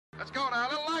Let's go now, a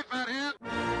little life out here.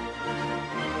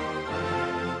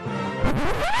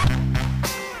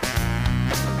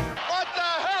 What the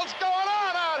hell's going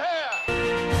on out here?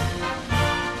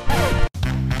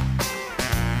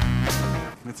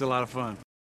 It's a lot of fun.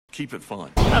 Keep it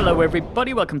fun. Hello,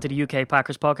 everybody. Welcome to the UK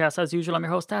Packers podcast. As usual, I'm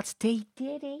your host, that's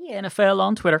DDD NFL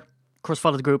on Twitter. Of course,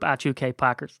 follow the group at UK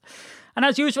Packers. And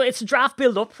as usual, it's a draft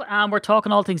build-up, and we're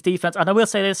talking all things defense. And I will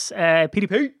say this,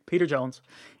 Peter Jones,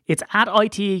 it's at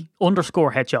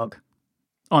IT_hedgehog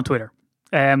on Twitter.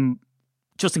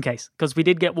 Just in case, because we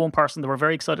did get one person that were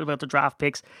very excited about the draft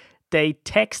picks. They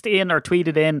text in or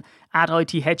tweeted in at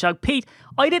IT Hedgehog. Pete,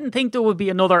 I didn't think there would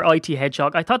be another IT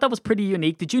Hedgehog. I thought that was pretty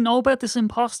unique. Did you know about this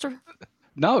imposter?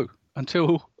 No,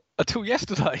 until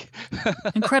yesterday.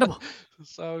 Incredible.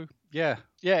 So yeah,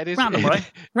 it is random, right?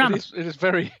 Random. It is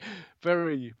very,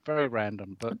 very, very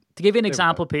random. But to give you an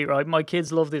example, Pete, right? My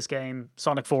kids love this game,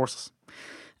 Sonic Forces.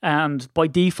 And by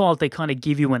default, they kind of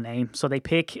give you a name. So they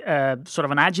pick sort of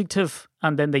an adjective,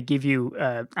 and then they give you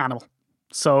animal.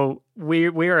 So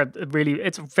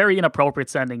it's a very inappropriate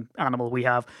sounding animal we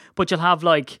have. But you'll have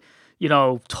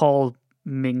tall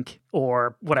mink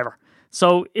or whatever.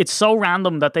 So it's so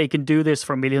random that they can do this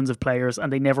for millions of players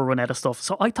and they never run out of stuff.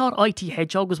 So I thought IT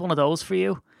Hedgehog was one of those for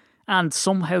you. And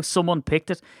somehow someone picked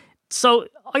it. So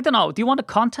I don't know. Do you want to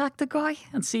contact the guy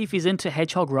and see if he's into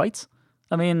hedgehog rights?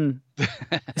 I mean,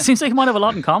 it seems like you might have a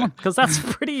lot in common because that's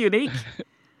pretty unique.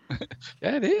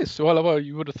 Yeah, it is. Well,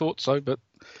 you would have thought so, but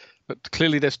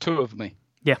clearly there's two of me.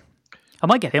 Yeah, I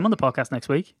might get him on the podcast next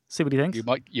week. See what he thinks.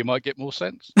 You might get more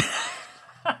sense.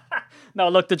 No,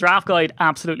 look, the draft guide,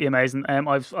 absolutely amazing.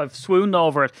 I've swooned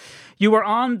over it. You were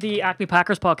on the Acme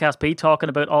Packers podcast, Pete, talking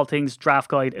about all things draft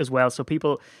guide as well, so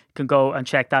people can go and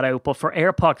check that out. But for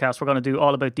our podcast, we're going to do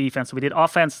all about defense. So we did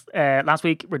offense last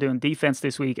week, we're doing defense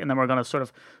this week, and then we're going to sort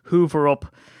of hoover up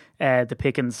the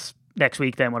pickings next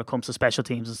week then when it comes to special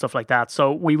teams and stuff like that.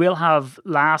 So we will have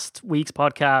last week's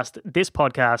podcast, this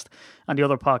podcast, and the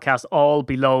other podcast all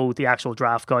below the actual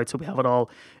draft guide, so we have it all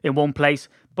in one place.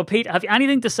 But Pete, have you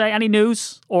anything to say, any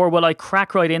news, or will I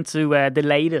crack right into the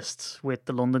latest with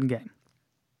the London game?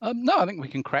 No, I think we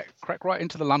can crack right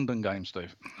into the London game,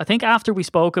 Steve. I think after we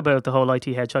spoke about the whole IT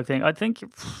Hedgehog thing, I think,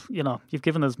 you've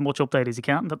given as much update as you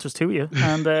can. That's just two of you,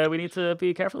 and we need to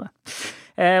be careful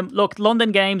there. Look,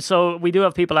 London game, so we do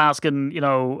have people asking,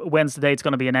 when's the date's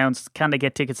going to be announced? Can they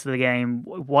get tickets to the game?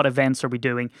 What events are we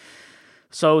doing?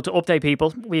 So to update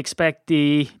people, we expect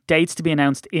the dates to be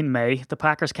announced in May. The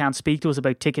Packers can't speak to us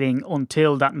about ticketing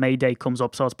until that May date comes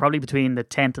up, so it's probably between the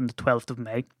 10th and the 12th of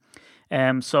May.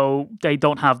 So they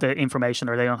don't have the information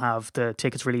or they don't have the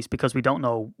tickets released because we don't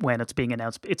know when it's being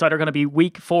announced. It's either going to be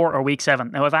week 4 or week 7.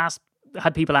 Now, I've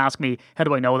had people ask me, how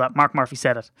do I know that? Mark Murphy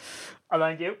said it. Oh,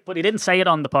 thank you. But he didn't say it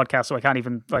on the podcast, so I can't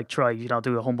even try,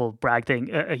 do a humble brag thing.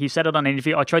 He said it on an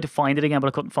interview. I tried to find it again, but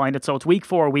I couldn't find it. So it's week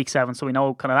 4 or week 7, so we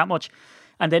know kind of that much.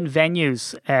 And then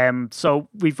venues. So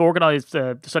we've organised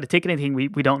the sort of ticketing thing.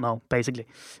 We don't know, basically.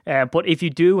 But if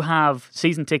you do have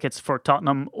season tickets for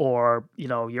Tottenham or,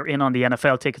 you're in on the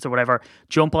NFL tickets or whatever,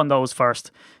 jump on those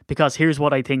first. Because here's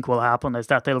what I think will happen is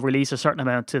that they'll release a certain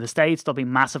amount to the States. There'll be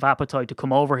massive appetite to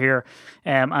come over here.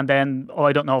 And then,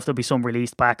 I don't know if there'll be some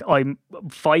released back. I'm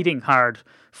fighting hard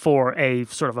for a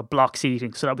sort of a block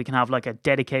seating so that we can have like a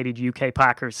dedicated UK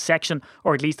Packers section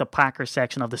or at least a Packers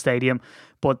section of the stadium.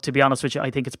 But to be honest with you,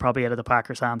 I think it's probably out of the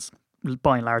Packers' hands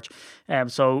by and large.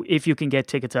 So if you can get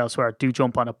tickets elsewhere, do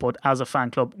jump on it. But as a fan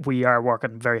club, we are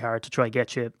working very hard to try and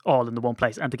get you all in the one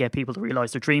place and to get people to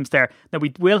realise their dreams there. Now,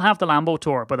 we will have the Lambeau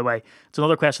tour, by the way. It's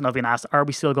another question I've been asked. Are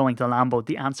we still going to Lambeau?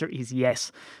 The answer is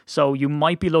yes. So you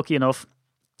might be lucky enough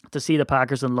to see the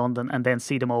Packers in London and then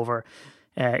see them over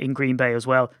in Green Bay as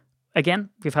well. Again,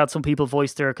 we've had some people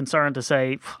voice their concern to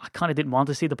say, I kind of didn't want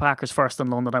to see the Packers first in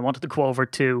London. I wanted to go over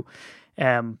to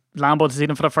Lambeau to see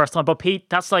them for the first time. But Pete,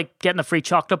 that's like getting a free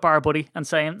chocolate bar, buddy, and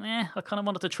saying, I kind of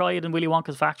wanted to try it in Willy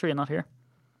Wonka's factory and not here.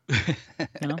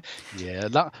 Yeah,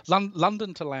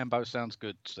 London to Lambeau sounds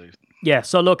good, Steve. Yeah,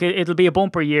 so look, it'll be a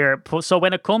bumper year. So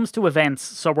when it comes to events,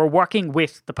 so we're working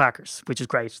with the Packers, which is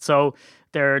great. So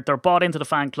they're bought into the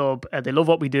fan club, they love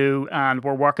what we do, and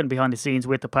we're working behind the scenes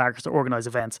with the Packers to organise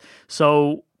events.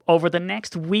 So over the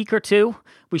next week or two,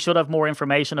 we should have more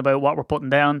information about what we're putting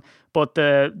down. But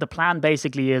the plan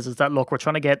basically is that, look, we're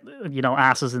trying to get,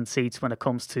 asses in seats when it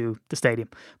comes to the stadium.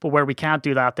 But where we can't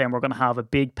do that, then we're going to have a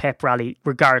big pep rally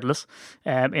regardless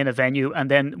in a venue.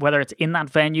 And then whether it's in that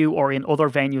venue or in other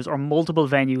venues or multiple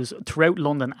venues throughout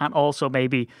London and also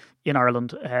maybe in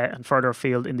Ireland and further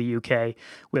afield in the UK,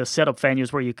 we'll set up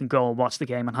venues where you can go and watch the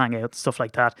game and hang out, stuff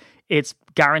like that. It's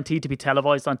guaranteed to be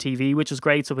televised on TV, which is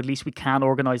great, so at least we can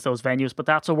organise those venues, but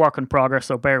that's a work in progress,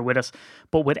 so bear with us.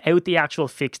 But without the actual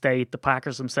fixed date, the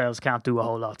Packers themselves can't do a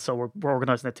whole lot, so we're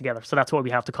organising it together. So that's why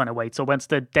we have to kind of wait. So once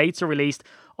the dates are released,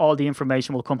 all the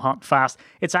information will come hot and fast.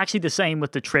 It's actually the same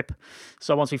with the trip.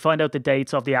 So once we find out the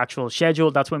dates of the actual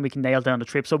schedule, that's when we can nail down the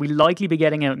trip. So we'll likely be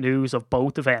getting out news of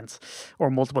both events or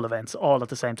multiple events all at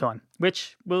the same time,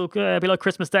 which will be like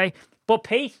Christmas Day. But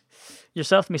Pete,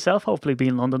 yourself and myself, hopefully be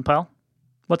in London, pal.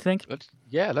 What do you think?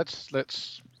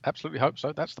 Let's absolutely hope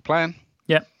so. That's the plan.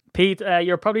 Yeah. Pete,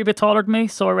 you're probably a bit taller than me,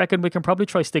 so I reckon we can probably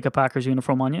try stick a Packers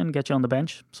uniform on you and get you on the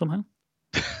bench somehow.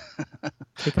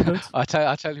 I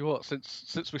tell you what,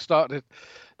 since we started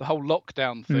the whole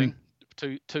lockdown thing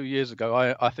 2 years ago,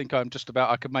 I think I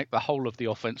could make the whole of the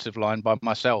offensive line by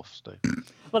myself, Steve.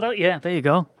 Well, there you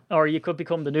go. Or you could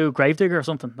become the new Gravedigger or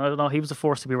something. I don't know. He was a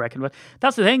force to be reckoned with.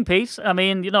 That's the thing, Pete. I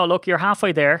mean, look, you're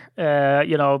halfway there.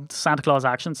 Santa Claus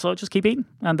action. So just keep eating.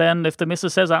 And then if the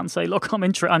missus says that and say, look,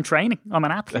 I'm training. I'm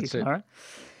an athlete. That's it. All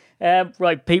right.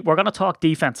 Right, Pete, we're going to talk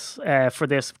defense for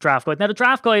this draft guide. Now, the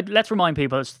draft guide, let's remind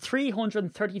people, it's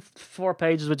 334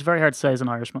 pages, which is very hard to say as an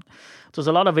Irishman. There's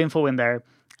a lot of info in there.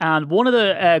 And one of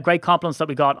the great compliments that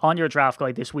we got on your draft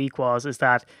guide this week is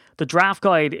that the draft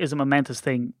guide is a momentous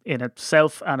thing in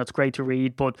itself and it's great to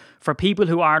read. But for people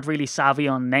who aren't really savvy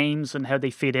on names and how they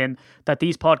fit in, that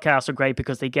these podcasts are great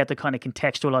because they get to kind of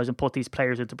contextualize and put these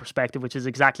players into perspective, which is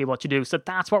exactly what you do. So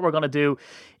that's what we're going to do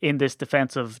in this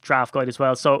defensive draft guide as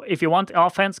well. So if you want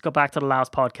offense, go back to the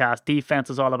last podcast. Defense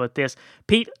is all about this.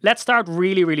 Pete, let's start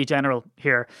really, really general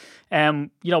here.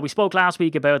 We spoke last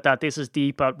week about that this is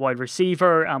deep at wide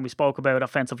receiver, and we spoke about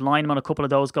offensive linemen. A couple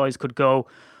of those guys could go.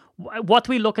 What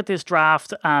do we look at this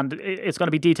draft? And it's going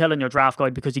to be detailed in your draft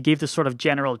guide because you give this sort of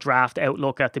general draft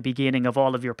outlook at the beginning of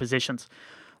all of your positions.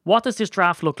 What does this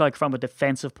draft look like from a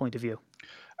defensive point of view?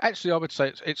 Actually, I would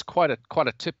say it's quite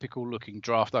a typical looking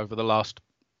draft over the last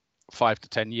 5 to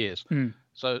 10 years.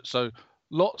 So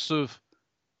lots of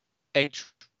edge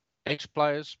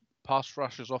players, pass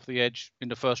rushers off the edge in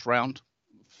the first round,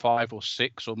 5 or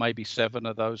 6 or maybe 7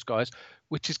 of those guys,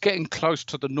 which is getting close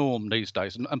to the norm these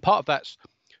days. And part of that's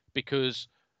because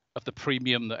of the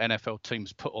premium that NFL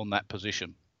teams put on that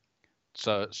position.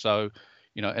 So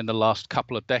in the last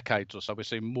couple of decades or so, we're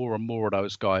seeing more and more of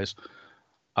those guys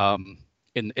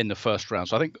in the first round.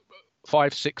 So I think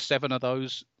 5, 6, 7 of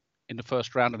those in the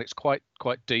first round, and it's quite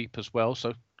deep as well.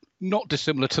 So not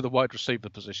dissimilar to the wide receiver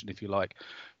position, if you like,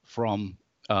 from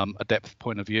a depth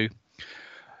point of view.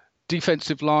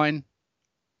 Defensive line,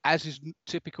 as is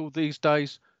typical these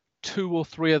days, 2 or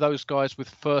 3 of those guys with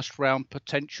first round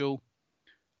potential,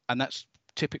 and that's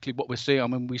typically what we're seeing. I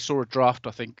mean, we saw a draft,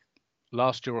 I think,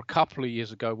 last year or a couple of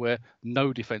years ago where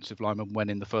no defensive lineman went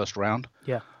in the first round.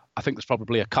 Yeah, I think there's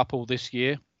probably a couple this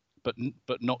year, but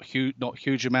not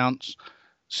huge amounts.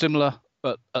 Similar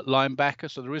at linebacker,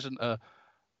 so there isn't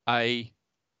a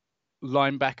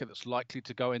linebacker that's likely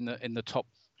to go in the top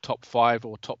 5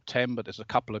 or top 10, but there's a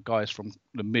couple of guys from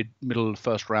the middle of the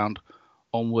first round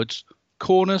onwards.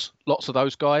 Corners, lots of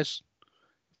those guys,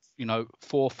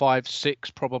 4, 5, 6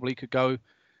 probably could go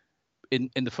in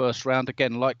the first round.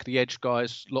 Again, like the edge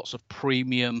guys, lots of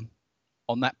premium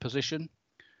on that position.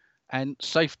 And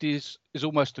safeties is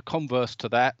almost the converse to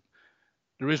that.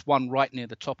 There is one right near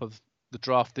the top of the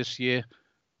draft this year,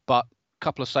 but a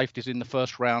couple of safeties in the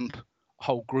first round,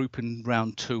 whole group in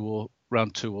round 2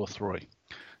 or 3.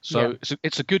 So yeah.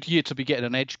 It's a good year to be getting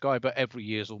an edge guy, but every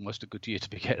year is almost a good year to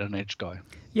be getting an edge guy.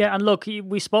 Yeah, and look,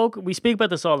 we speak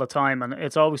about this all the time, and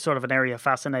it's always sort of an area of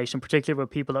fascination, particularly with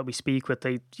people that we speak with.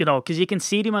 They, because you can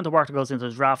see the amount of work that goes into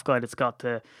the draft guide. It's got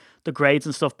the grades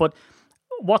and stuff, but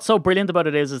what's so brilliant about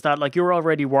it is that like you're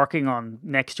already working on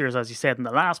next year's, as you said in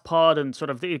the last pod, and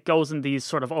sort of it goes in these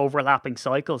sort of overlapping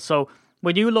cycles. So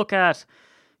when you look at,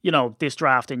 this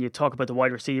draft and you talk about the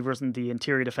wide receivers and the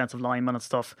interior defensive linemen and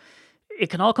stuff, it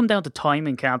can all come down to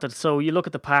timing, can't it? So you look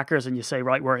at the Packers and you say,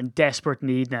 right, we're in desperate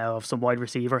need now of some wide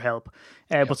receiver help.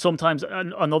 But sometimes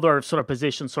another sort of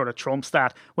position sort of trumps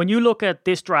that. When you look at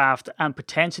this draft and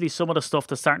potentially some of the stuff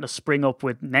that's starting to spring up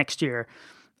with next year,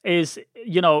 is,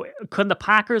 can the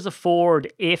Packers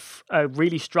afford, if a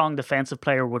really strong defensive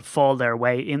player would fall their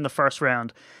way in the first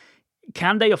round,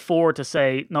 can they afford to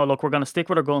say, no, look, we're going to stick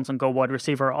with our guns and go wide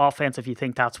receiver offense if you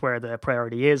think that's where the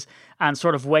priority is, and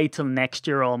sort of wait till next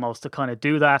year almost to kind of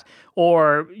do that?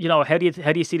 Or, how do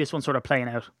you see this one sort of playing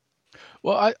out?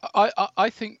 Well, I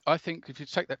think if you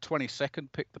take that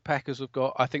 22nd pick the Packers have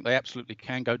got, I think they absolutely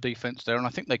can go defense there, and I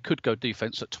think they could go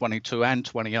defense at 22 and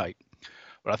 28.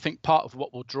 But I think part of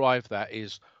what will drive that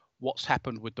is what's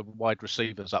happened with the wide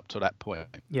receivers up to that point.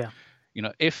 Yeah.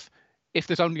 If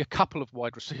there's only a couple of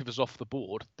wide receivers off the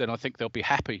board, then I think they'll be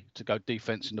happy to go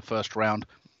defense in the first round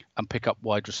and pick up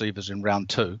wide receivers in round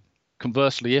 2.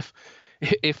 Conversely, if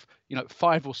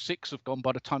 5 or 6 have gone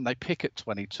by the time they pick at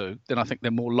 22, then I think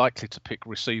they're more likely to pick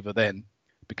receiver then,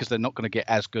 because they're not going to get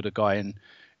as good a guy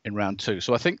in round 2.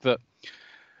 So I think that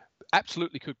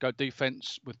absolutely could go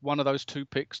defense with one of those 2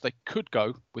 picks. They could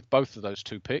go with both of those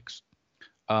 2 picks.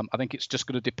 I think it's just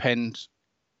going to depend.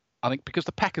 I think because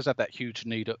the Packers have that huge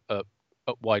need at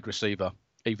wide receiver,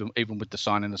 even with the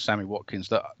signing of Sammy Watkins,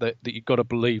 that you've got to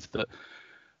believe that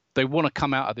they want to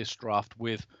come out of this draft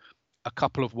with a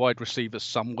couple of wide receivers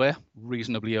somewhere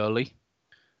reasonably early.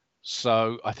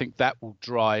 So I think that will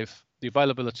drive the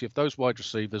availability of those wide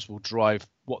receivers, will drive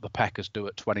what the Packers do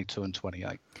at 22 and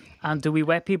 28. And do we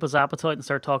whet people's appetite and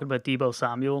start talking about Deebo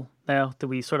Samuel now? Do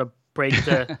we sort of break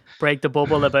the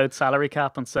bubble about salary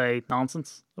cap and say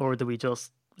nonsense, or do we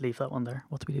just leave that one there?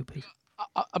 What do we do, Pete?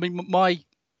 I mean, my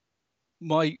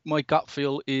gut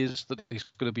feel is that it's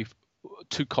going to be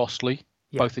too costly,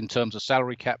 both in terms of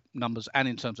salary cap numbers and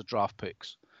in terms of draft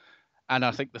picks. And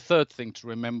I think the third thing to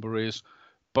remember is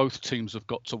both teams have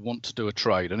got to want to do a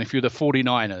trade. And if you're the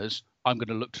 49ers, I'm going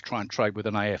to look to try and trade with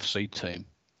an AFC team.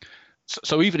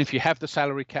 So even if you have the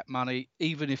salary cap money,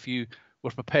 even if you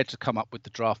were prepared to come up with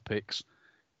the draft picks,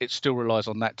 it still relies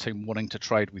on that team wanting to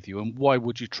trade with you. And why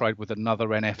would you trade with another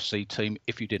NFC team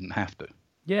if you didn't have to?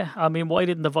 Yeah, I mean, why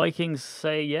didn't the Vikings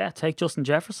say, yeah, take Justin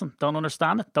Jefferson? Don't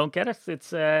understand it. Don't get it.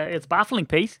 It's baffling,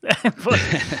 Pete.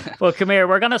 but come here.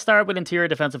 We're going to start with interior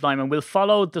defensive linemen. We'll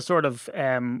follow the sort of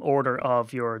order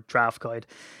of your draft guide.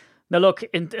 Now, look,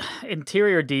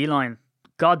 interior D-line,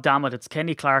 God damn it, it's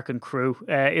Kenny Clark and crew.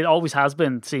 It always has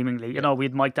been, seemingly. We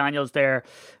had Mike Daniels there.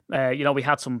 We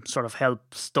had some sort of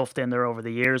help stuffed in there over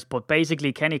the years. But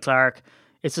basically, Kenny Clark,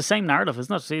 it's the same narrative,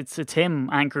 isn't it? It's him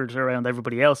anchored around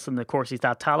everybody else. And of course, he's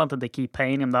that talented. They keep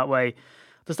paying him that way.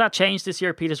 Does that change this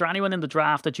year, Pete? Is there anyone in the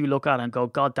draft that you look at and go,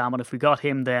 God damn it, if we got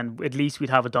him, then at least we'd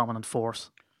have a dominant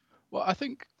force? Well, I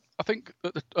think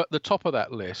at the top of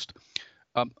that list,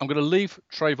 I'm going to leave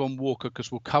Trayvon Walker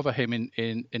because we'll cover him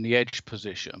in the edge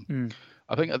position.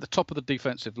 I think at the top of the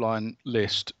defensive line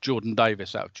list, Jordan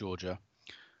Davis out of Georgia.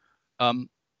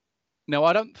 Now,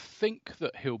 I don't think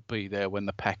that he'll be there when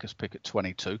the Packers pick at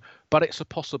 22, but it's a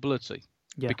possibility.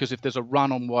 Yeah. Because if there's a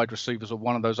run on wide receivers or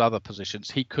one of those other positions,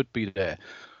 he could be there.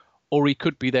 Or he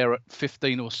could be there at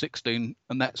 15 or 16,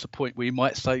 and that's a point where you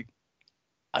might say,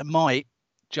 I might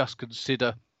just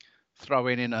consider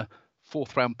throwing in a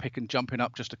 4th round pick and jumping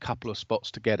up just a couple of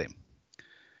spots to get him,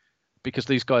 because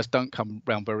these guys don't come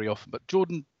around very often. But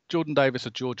Jordan Davis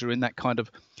of Georgia in that kind of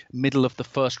middle of the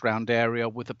first round area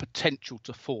with the potential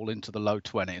to fall into the low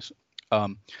 20s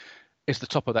is the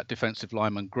top of that defensive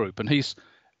lineman group. And he's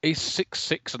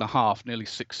 6'6" and a half, nearly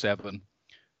 6'7",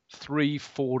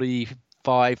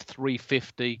 345,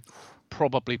 350,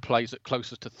 probably plays at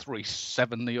closer to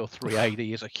 370 or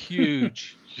 380. Is a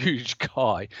huge, huge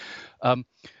guy.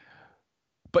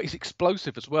 But he's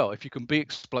explosive as well. If you can be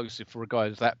explosive for a guy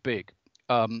who's that big,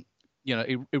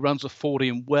 he runs a 40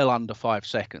 in well under 5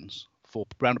 seconds,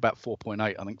 around about 4.8,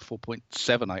 I think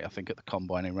 4.78, I think at the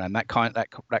combine he ran that kind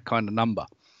of number.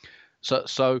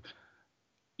 So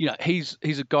he's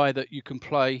a guy that you can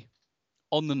play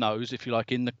on the nose, if you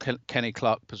like, in the Kenny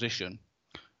Clark position,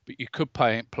 but you could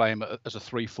play him as a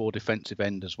 3-4 defensive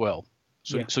end as well.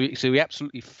 So he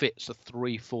absolutely fits a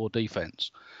 3-4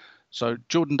 defense. So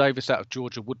Jordan Davis out of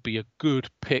Georgia would be a good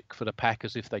pick for the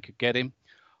Packers if they could get him.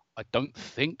 I don't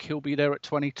think he'll be there at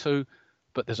 22,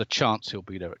 but there's a chance he'll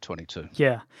be there at 22.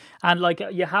 Yeah. And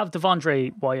you have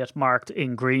Devondre Wyatt marked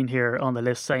in green here on the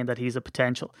list saying that he's a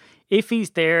potential. If he's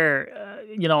there,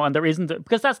 and there isn't,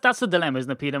 because that's the dilemma, isn't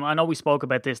it, Peter? I know we spoke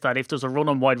about this, that if there's a run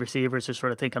on wide receivers, they're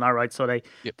sort of thinking, all right, so they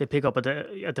pick up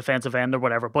a defensive end or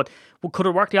whatever. But could it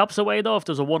work the opposite way, though? If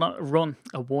there's a run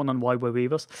on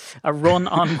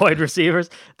wide receivers,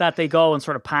 that they go and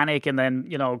sort of panic and then,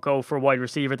 go for a wide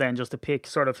receiver then just to pick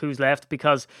sort of who's left?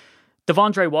 Because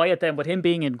Devondre Wyatt, then, with him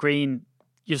being in green,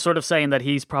 you're sort of saying that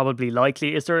he's probably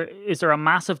likely. Is there a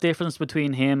massive difference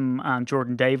between him and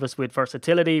Jordan Davis with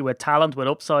versatility, with talent, with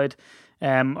upside?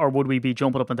 or would we be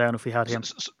jumping up and down if we had him?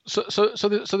 So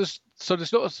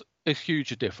there's not a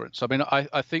huge difference. I mean,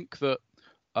 I think that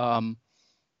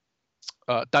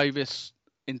Davis,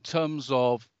 in terms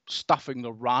of stuffing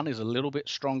the run, is a little bit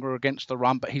stronger against the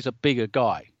run, but he's a bigger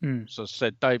guy. So I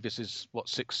said Davis is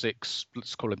 6'6",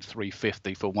 let's call him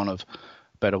 350 for one of a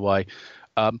better way.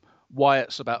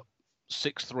 Wyatt's about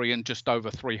 6'3" and just over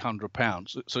 300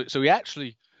 pounds. So he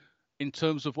actually, in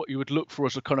terms of what you would look for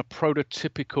as a kind of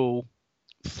prototypical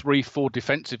 3-4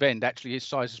 defensive end, actually his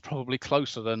size is probably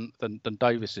closer than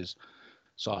Davis's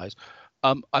size.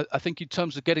 I think in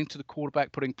terms of getting to the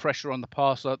quarterback, putting pressure on the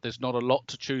passer, there's not a lot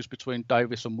to choose between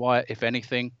Davis and Wyatt. If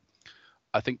anything,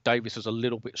 I think Davis is a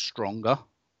little bit stronger.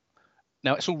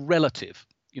 Now, it's all relative.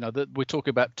 We're talking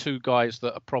about two guys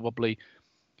that are probably,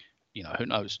 who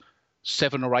knows,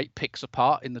 7 or 8 picks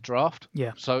apart in the draft.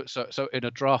 Yeah. So in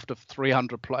a draft of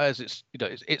 300 players,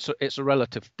 it's a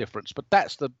relative difference, but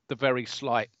that's the very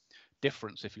slight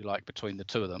difference, if you like, between the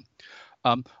two of them.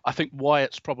 I think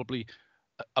Wyatt's probably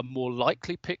a more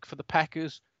likely pick for the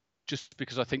Packers, just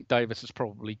because I think Davis is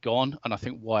probably gone, and I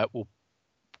think Wyatt will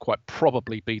quite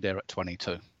probably be there at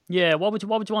 22. Yeah, what would you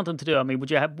want them to do? I mean,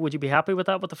 would you be happy with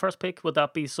that with the first pick? Would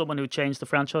that be someone who changed the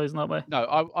franchise in that way? No,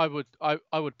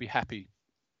 I would be happy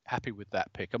with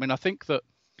that pick. I mean, I think that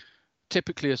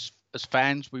typically as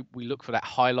fans, we look for that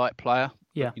highlight player.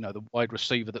 Yeah. The wide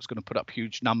receiver that's going to put up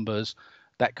huge numbers,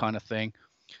 that kind of thing.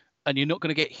 And you're not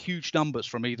going to get huge numbers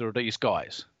from either of these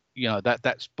guys.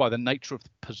 That's by the nature of the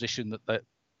position that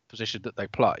they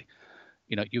play.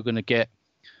 You're going to get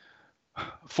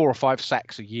 4 or 5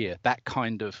 sacks a year, that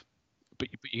kind of. But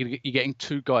you're getting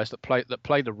two guys that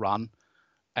play the run,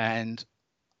 and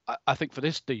I think for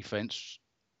this defense,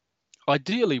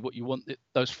 ideally, what you want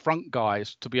those front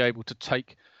guys to be able to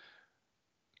take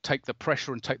the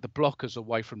pressure and take the blockers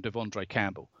away from Devondre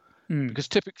Campbell, because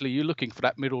typically you're looking for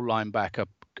that middle linebacker,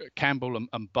 Campbell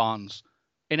and Barnes,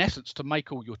 in essence, to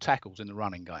make all your tackles in the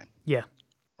running game. Yeah.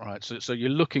 Right. So you're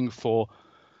looking for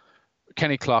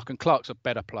Kenny Clark, and Clark's a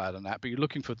better player than that, but you're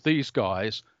looking for these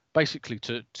guys basically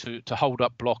to hold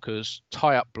up blockers,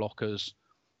 tie up blockers,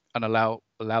 and allow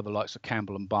the likes of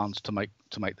Campbell and Barnes to make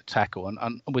the tackle.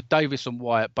 And with Davis and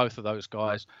Wyatt, both of those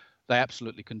guys, they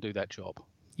absolutely can do that job.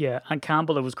 Yeah, and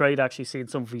Campbell, it was great actually seeing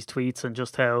some of his tweets and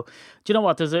just how, do you know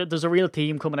what, there's a real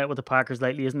theme coming out with the Packers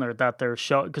lately, isn't there, that they're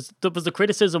shot, because the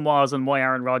criticism was, and why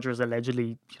Aaron Rodgers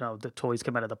allegedly, the toys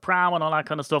came out of the pram and all that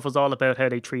kind of stuff, was all about how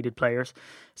they treated players.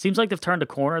 Seems like they've turned a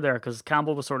corner there, because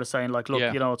Campbell was sort of saying like, look,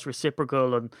 it's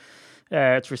reciprocal, and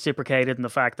it's reciprocated in the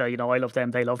fact that, I love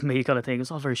them, they love me kind of thing. It's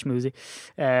all very schmoozy.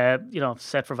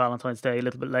 Set for Valentine's Day, a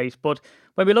little bit late. But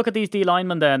when we look at these D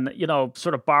linemen then,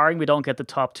 sort of barring we don't get the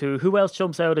top 2, who else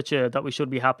jumps out at you that we should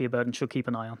be happy about and should keep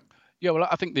an eye on? Yeah, well,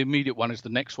 I think the immediate one is the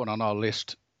next one on our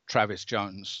list, Travis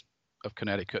Jones of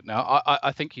Connecticut. Now,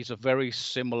 I think he's a very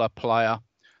similar player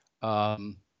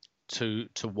to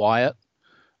Wyatt,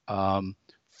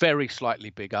 very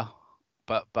slightly bigger,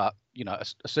 but a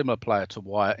similar player to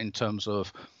Wyatt in terms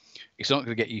of he's not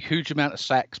going to get you a huge amount of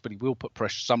sacks, but he will put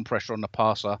some pressure on the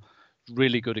passer.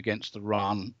 Really good against the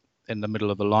run in the middle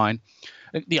of the line.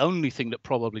 I think the only thing that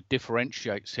probably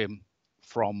differentiates him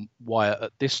from Wyatt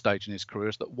at this stage in his career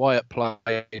is that Wyatt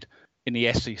played in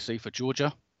the SEC for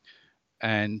Georgia,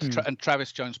 and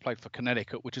Travis Jones played for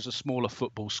Connecticut, which is a smaller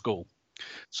football school.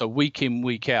 So week in,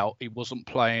 week out, he wasn't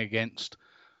playing against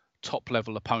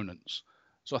top-level opponents.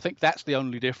 So I think that's the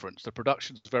only difference. The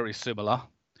production's very similar.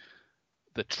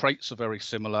 The traits are very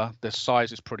similar. Their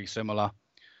size is pretty similar.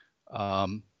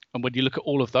 And when you look at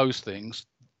all of those things,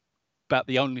 about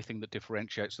the only thing that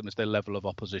differentiates them is their level of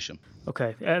opposition.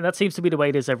 Okay, that seems to be the way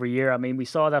it is every year. I mean, we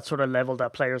saw that sort of level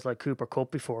that players like Cooper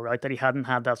Kupp before, right? That he hadn't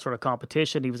had that sort of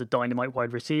competition. He was a dynamite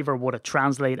wide receiver. Would it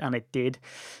translate? And it did.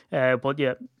 But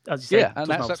yeah, as you said, and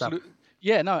that's absolutely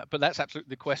but that's absolutely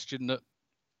the question that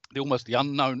almost the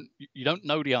unknown. You don't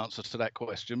know the answer to that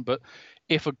question, but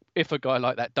if a guy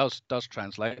like that does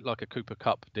translate, like a Cooper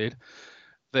Kupp did,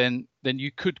 then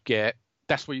you could get.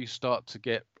 That's where you start to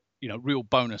get real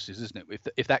bonuses, isn't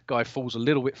it? If that guy falls a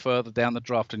little bit further down the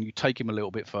draft and you take him a little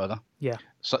bit further,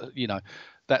 so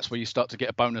that's where you start to get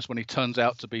a bonus when he turns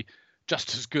out to be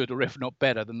just as good or if not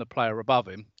better than the player above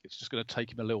him. It's just going to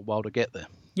take him a little while to get there.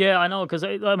 Yeah, I know, because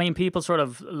I mean, people sort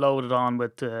of loaded on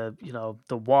with the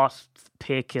Watt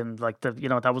pick and like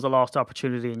that was a lost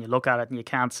opportunity, and you look at it and you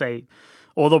can't say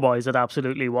otherwise. It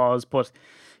absolutely was, but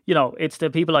it's the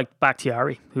people like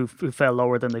Bakhtiari who fell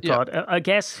lower than they thought. I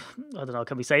guess, I don't know,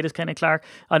 can we say this, Kenny Clark?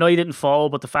 I know he didn't fall,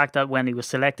 but the fact that when he was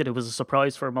selected, it was a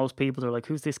surprise for most people. They're like,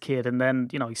 who's this kid? And then,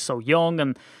 he's so young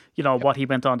and, what he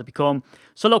went on to become.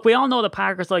 So, look, we all know the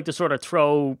Packers like to sort of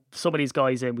throw some of these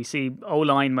guys in. We see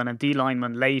O-linemen and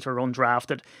D-linemen late or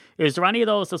undrafted. Is there any of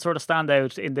those that sort of stand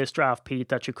out in this draft, Pete,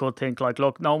 that you could think like,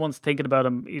 look, no one's thinking about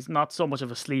him. He's not so much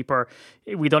of a sleeper.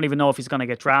 We don't even know if he's going to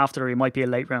get drafted or he might be a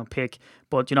late round pick.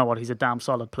 But you know what? He's a damn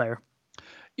solid player.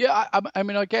 Yeah, I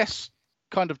mean, I guess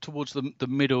kind of towards the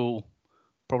middle,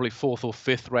 probably 4th or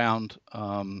 5th round,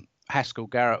 Haskell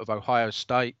Garrett of Ohio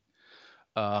State.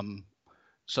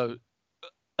 So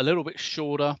a little bit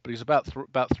shorter, but he's about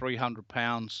 300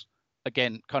 pounds.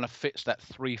 Again, kind of fits that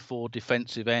 3-4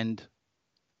 defensive end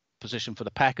position for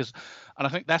the Packers. And I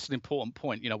think that's an important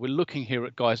point. We're looking here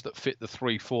at guys that fit the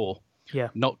 3-4. Yeah.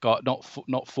 Not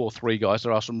 4-3 guys.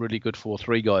 There are some really good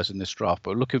 4-3 guys in this draft,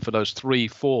 but we're looking for those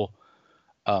 3-4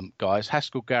 guys.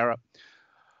 Haskell Garrett.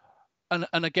 And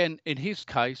again, in his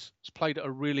case, has played at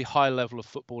a really high level of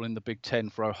football in the Big Ten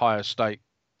for Ohio State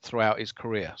throughout his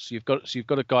career. So you've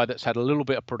got a guy that's had a little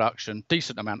bit of production,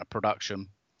 decent amount of production,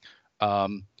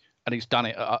 and he's done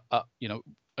it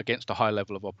against a high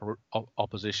level of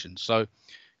opposition. So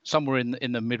somewhere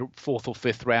in the middle 4th or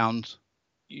 5th round,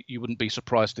 you wouldn't be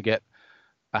surprised to get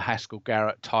a Haskell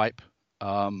Garrett type.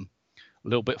 A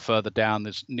little bit further down,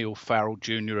 there's Neil Farrell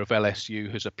Jr. of LSU,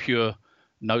 who's a pure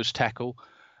nose tackle.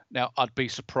 Now, I'd be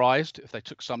surprised if they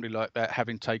took somebody like that,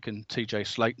 having taken TJ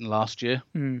Slayton last year.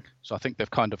 So I think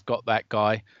they've kind of got that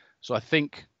guy. So I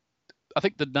think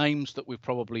the names that we've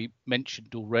probably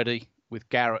mentioned already, with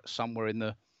Garrett somewhere in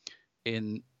the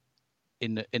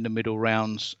middle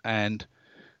rounds, and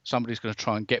somebody's going to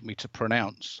try and get me to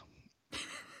pronounce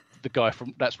the guy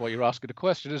from. That's why you're asking the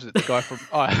question, isn't it? The guy from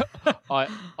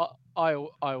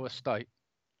Iowa State.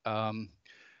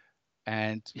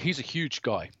 And he's a huge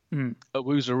guy,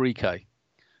 Awuzarike,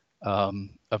 of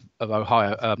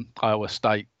Iowa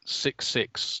State,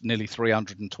 6'6", nearly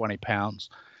 320 pounds,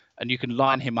 and you can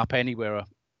line him up anywhere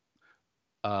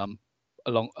along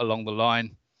the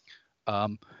line.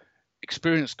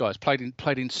 Experienced guys, played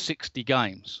in 60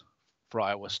 games for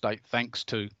Iowa State, thanks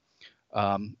to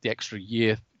the extra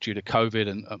year due to COVID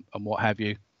and what have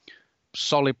you.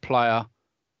 Solid player,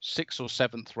 6th or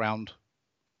 7th round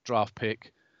draft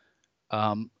pick.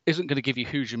 Isn't going to give you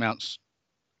huge amounts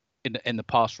in the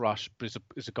pass rush, but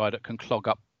is a guy that can clog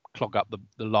up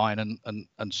the line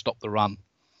and stop the run.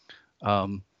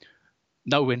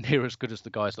 Nowhere near as good as the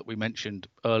guys that we mentioned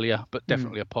earlier, but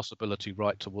definitely a possibility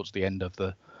right towards the end of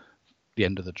the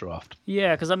draft.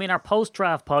 Yeah, because I mean, our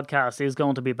post-draft podcast is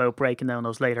going to be about breaking down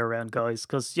those later round guys,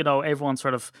 because everyone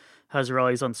sort of has their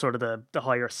eyes on sort of the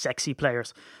higher sexy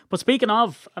players. But speaking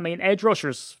of, I mean, edge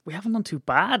rushers, we haven't done too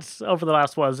bad over the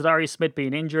last while. Zadarius Smith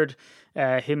being injured,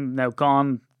 him now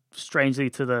gone strangely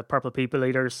to the Purple People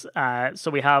Eaters.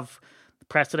 So we have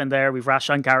Preston in there, we've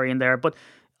Rashan Gary in there, but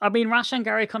I mean, Rashan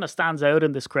Gary kind of stands out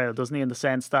in this crowd, doesn't he? In the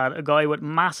sense that a guy with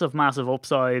massive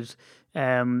upside,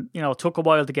 took a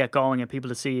while to get going and people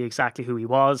to see exactly who he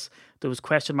was. There was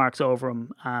question marks over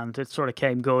him, and it sort of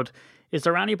came good. Is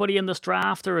there anybody in this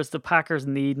draft, or is the Packers'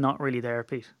 need not really there,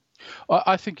 Pete?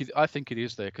 I think it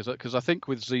is there because I think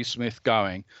with Z Smith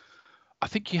going, I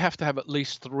think you have to have at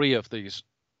least 3 of these,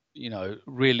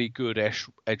 really good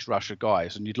edge rusher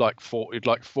guys, and you'd like 4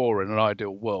 in an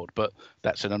ideal world, but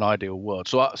that's in an ideal world.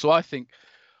 So I think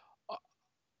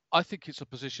it's a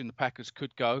position the Packers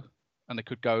could go, and they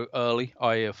could go early,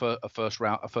 i.e. a first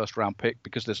round pick,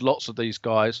 because there's lots of these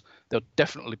guys. There'll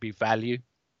definitely be value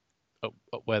at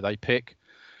where they pick.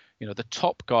 The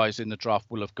top guys in the draft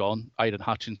will have gone. Aiden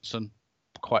Hutchinson,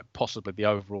 quite possibly the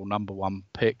overall number 1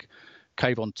 pick.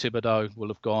 Kayvon Thibodeau will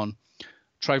have gone.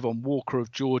 Trayvon Walker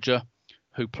of Georgia,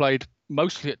 who played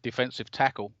mostly at defensive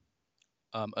tackle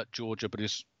at Georgia, but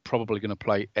is probably going to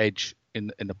play edge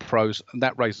in the pros, and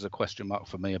that raises a question mark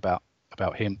for me about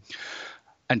him.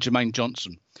 And Jermaine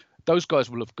Johnson, those guys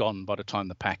will have gone by the time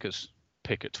the Packers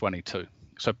pick at 22.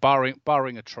 So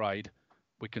barring a trade,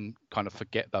 we can kind of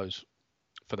forget those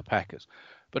for the Packers.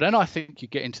 But then I think you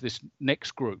get into this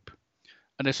next group,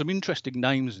 and there's some interesting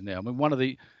names in there. I mean, one of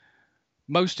the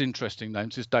most interesting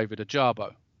names is David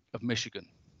Ojabo of Michigan.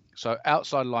 So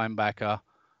outside linebacker,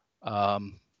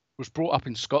 was brought up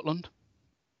in Scotland,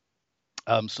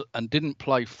 and didn't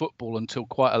play football until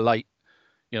quite a late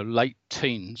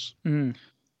teens.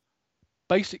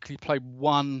 Basically played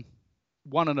one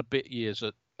and a bit years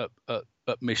at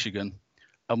Michigan,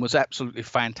 and was absolutely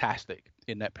fantastic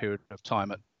in that period of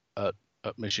time at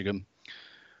Michigan.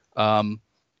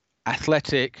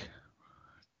 Athletic,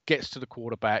 gets to the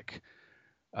quarterback,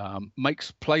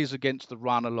 Makes plays against the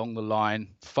run along the line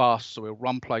fast, so he'll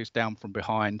run plays down from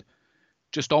behind.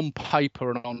 Just on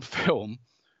paper and on film,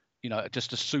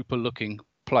 just a super looking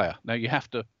player. Now you have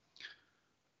to,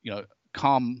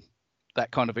 calm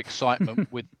that kind of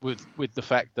excitement with the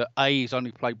fact that he's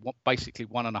only played basically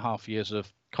 1.5 years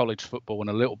of college football and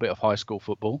a little bit of high school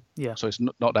football. Yeah. So it's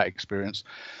not that experienced.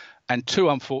 And two,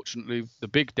 unfortunately, the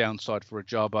big downside for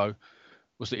Ajabo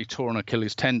was that he tore an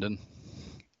Achilles tendon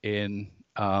in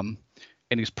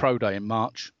his pro day in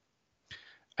March,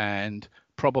 and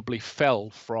probably fell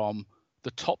from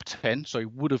the top 10. So he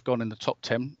would have gone in the top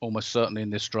 10 almost certainly in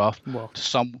this draft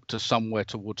to somewhere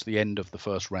towards the end of the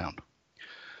first round.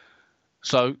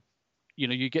 So,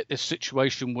 you get this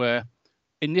situation where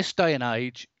in this day and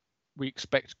age, we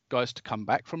expect guys to come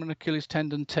back from an Achilles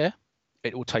tendon tear.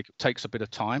 It will takes a bit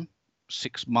of time.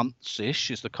 6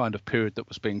 months-ish is the kind of period that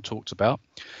was being talked about.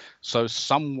 So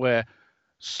somewhere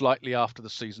slightly after the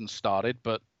season started,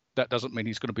 but that doesn't mean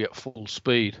he's going to be at full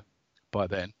speed by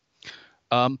then.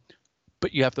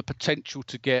 But you have the potential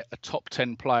to get a top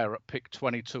 10 player at pick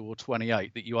 22 or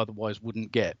 28 that you otherwise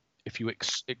wouldn't get if you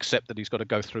accept that he's got to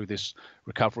go through this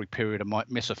recovery period and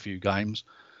might miss a few games.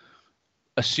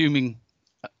 Assuming,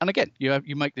 and again,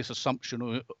 you make this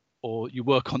assumption or you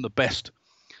work on the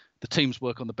teams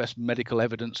work on the best medical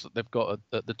evidence that they've got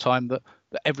at the time that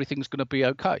everything's going to be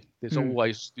okay. There's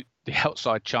always the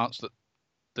outside chance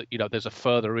that there's a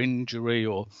further injury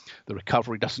or the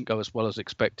recovery doesn't go as well as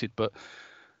expected. But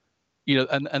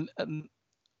and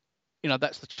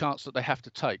that's the chance that they have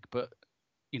to take. But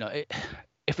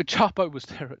if Ajabo was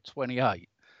there at 28,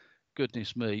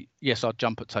 goodness me, yes, I'd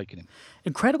jump at taking him.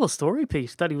 Incredible story,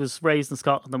 Pete, that he was raised in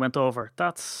Scotland and went over.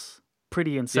 That's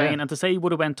pretty insane. Yeah. And to say he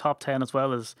would have went top 10 as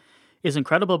well is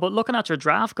incredible. But looking at your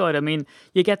draft guide, I mean,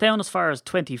 you get down as far as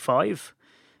 25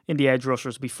 in the edge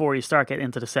rushers before you start getting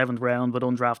into the 7th round with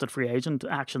undrafted free agent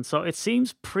action. So it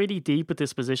seems pretty deep at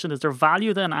this position. Is there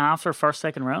value then after first,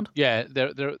 second round? Yeah,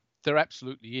 there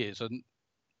absolutely is. And,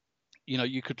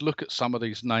 you could look at some of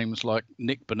these names like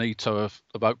Nick Benito of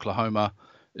Oklahoma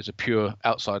is a pure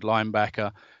outside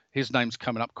linebacker. His name's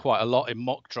coming up quite a lot in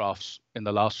mock drafts in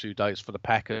the last few days for the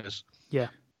Packers. Yeah.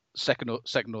 Second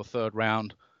or third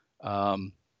round,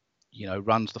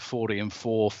 runs the 40 and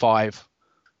 4.5,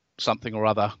 something or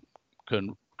other,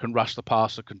 can rush the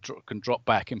passer, can drop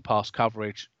back in pass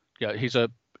coverage. Yeah, he's a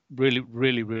really,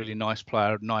 really, really nice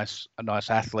player, a nice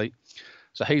athlete.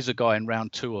 So he's a guy in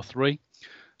round 2 or 3.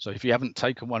 So if you haven't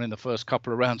taken one in the first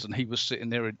couple of rounds and he was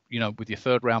sitting there, with your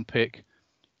 3rd round pick, you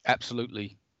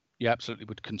absolutely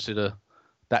would consider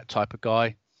that type of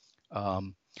guy.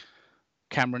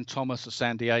 Cameron Thomas of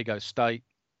San Diego State.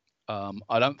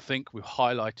 I don't think we've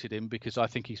highlighted him because I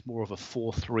think he's more of a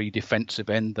 4-3 defensive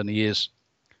end than he is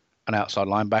an outside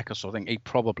linebacker. So I think he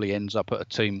probably ends up at a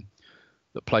team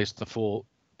that plays the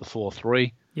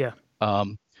 4-3. Yeah.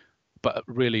 But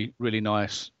really, really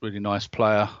nice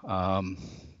player.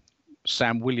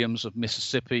 Sam Williams of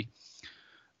Mississippi.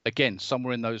 Again,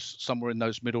 somewhere in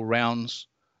those middle rounds,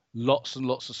 lots and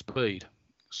lots of speed.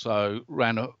 So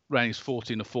ran his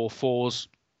 40 and 4.4s,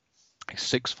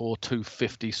 6'4",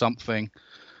 250 something.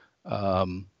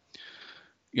 And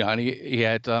he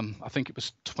had I think it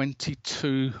was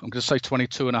 22. I'm going to say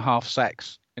 22 and a half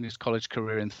sacks in his college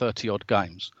career in 30 odd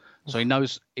games. So he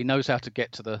knows how to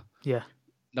get to the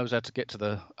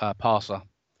passer.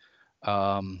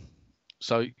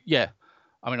 So yeah,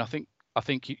 I mean, I think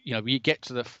you get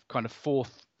to the kind of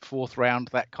fourth round,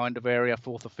 that kind of area,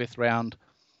 4th or 5th round.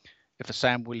 If a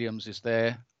Sam Williams is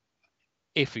there,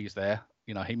 if he's there,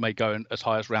 he may go in as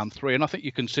high as round 3. And I think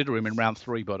you consider him in round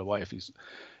 3, by the way, if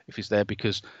he's there,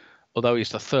 because although he's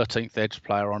the 13th edge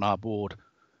player on our board,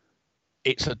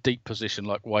 it's a deep position,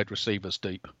 like wide receivers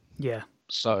deep. Yeah.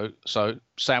 So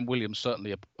Sam Williams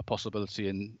certainly a possibility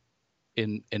in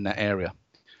that area.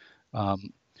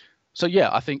 So yeah,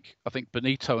 I think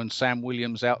Benito and Sam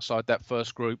Williams outside that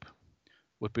first group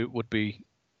would be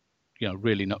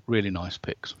really nice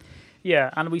picks.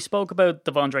 Yeah, and we spoke about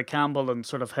Devondre Campbell and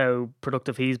sort of how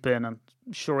productive he's been, and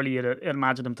surely you'd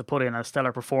imagine him to put in a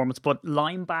stellar performance. But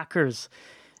linebackers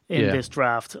in this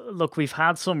draft, look, we've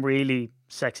had some really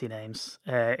sexy names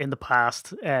in the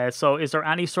past. So is there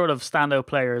any sort of standout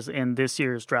players in this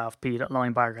year's draft, Pete, at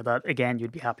linebacker that, again,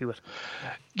 you'd be happy with?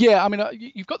 Yeah, I mean,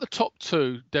 you've got the top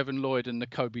 2, Devin Lloyd and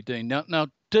Nakobe Dean. Now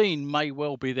Dean may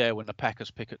well be there when the Packers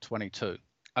pick at 22.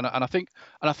 And I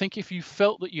think if you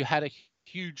felt that you had a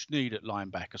huge need at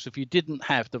linebacker, so if you didn't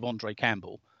have Devondre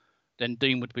Campbell, then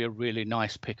Dean would be a really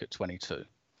nice pick at 22.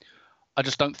 I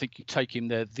just don't think you take him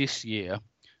there this year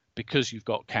because you've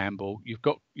got Campbell, you've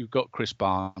got Chris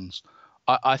Barnes.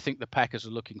 I think the Packers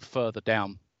are looking further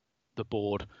down the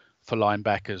board for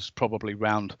linebackers, probably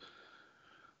round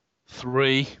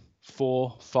 3,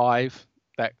 4, 5,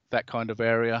 that kind of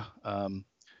area. And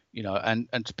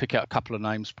to pick out a couple of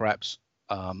names, perhaps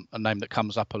a name that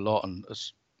comes up a lot, and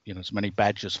as many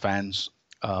Badgers fans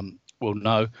will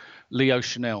know, Leo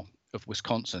Chanel of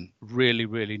Wisconsin, really,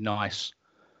 really nice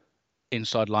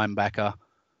inside linebacker,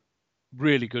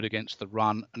 really good against the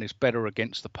run, and is better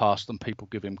against the pass than people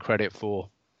give him credit for.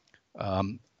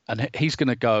 And he's going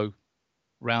to go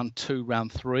round 2,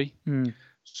 round 3.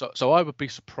 So I would be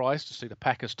surprised to see the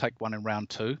Packers take one in round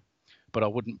 2, but I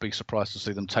wouldn't be surprised to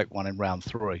see them take one in round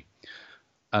 3.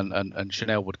 And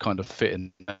Chanel would kind of fit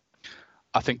in.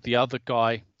 I think the other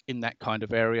guy in that kind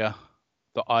of area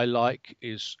that I like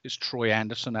is Troy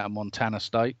Anderson out of Montana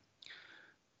State.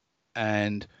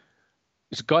 And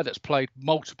it's a guy that's played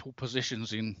multiple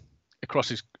positions across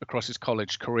his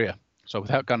college career. So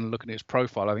without going and looking at his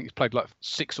profile, I think he's played like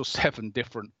 6 or 7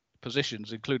 different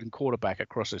positions, including quarterback,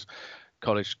 across his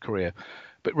college career.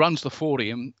 But runs the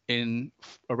 40 in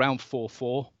around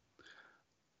 4.4.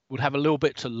 Would have a little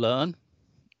bit to learn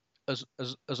as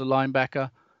a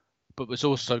linebacker, but was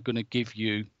also going to give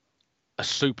you a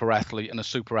super athlete and a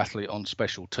super athlete on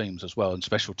special teams as well, and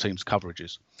special teams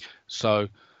coverages. So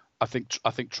I think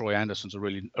Troy Anderson's a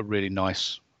really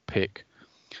nice pick.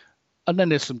 And then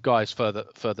there's some guys further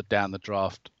down the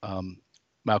draft.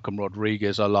 Malcolm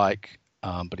Rodriguez I like,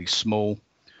 but he's small.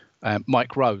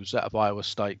 Mike Rose out of Iowa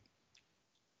State.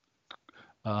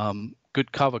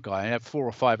 Good cover guy. He had 4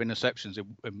 or 5 interceptions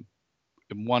in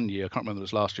 1 year. I can't remember if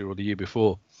it was last year or the year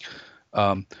before.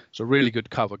 So really good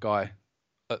cover guy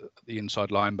at the inside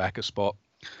linebacker spot.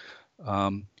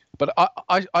 But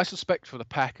I suspect for the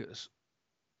Packers,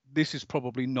 this is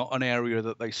probably not an area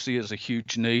that they see as a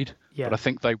huge need. Yeah. But I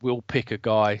think they will pick a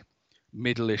guy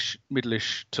middle-ish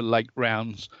to late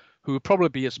rounds who will probably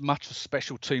be as much a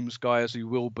special teams guy as he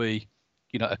will be,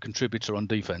 a contributor on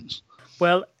defense.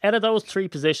 Well, out of those 3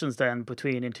 positions then,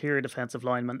 between interior defensive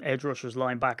linemen, edge rushers,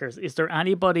 linebackers, is there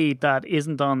anybody that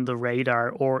isn't on the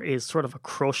radar or is sort of a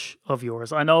crush of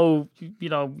yours? I know,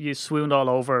 you swooned all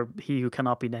over he who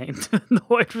cannot be named, the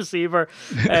wide receiver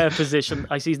position.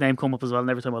 I see his name come up as well, and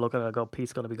every time I look at it, I go,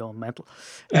 Pete's going to be going mental.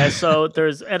 So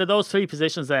there's, out of those 3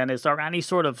 positions then, is there any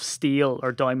sort of steel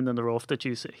or diamond in the rough that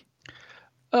you see?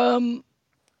 So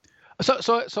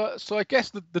I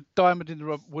guess the diamond in the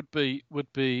rough would be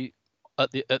at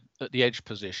the edge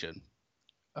position,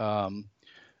 and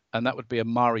that would be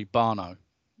Amari Barno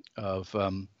of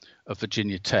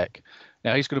Virginia Tech.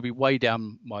 Now he's going to be way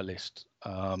down my list.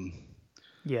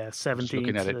 17.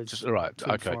 Looking at it, just right.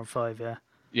 Okay. 4 and 5. Yeah.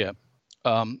 Yeah.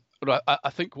 But I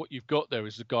think what you've got there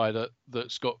is a guy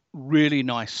that's got really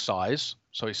nice size.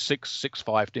 So he's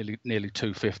 6'5", nearly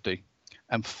 250,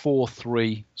 and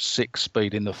 4.36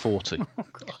 speed in the 40. Oh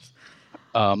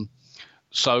God.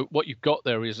 So what you've got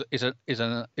there is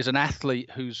an athlete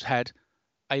who's had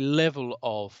a level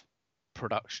of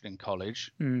production in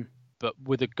college, but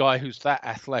with a guy who's that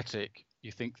athletic,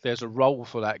 you think there's a role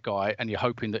for that guy, and you're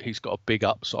hoping that he's got a big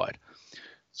upside.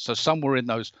 So somewhere in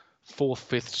those 4th,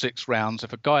 5th, 6th rounds,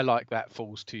 if a guy like that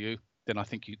falls to you, then I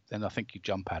think you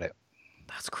jump at it.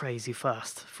 That's crazy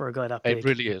fast for a guy that big. It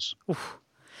really is. Oof.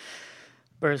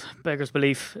 Beggars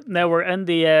belief. Now we're in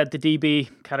the DB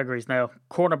categories now.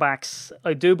 Cornerbacks.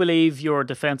 I do believe your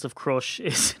defensive crush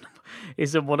is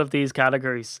in one of these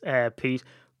categories, Pete.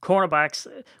 Cornerbacks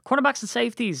and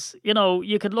safeties.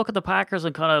 You could look at the Packers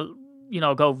and kind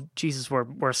of, go, Jesus,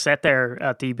 we're set there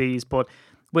at DBs. But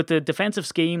with the defensive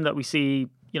scheme that we see,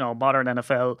 modern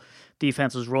NFL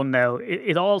defenses run now,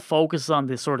 it all focuses on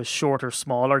this sort of shorter,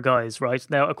 smaller guys, right?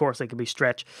 Now, of course, they can be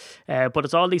stretch, but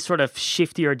it's all these sort of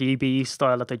shiftier DB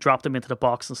style that they drop them into the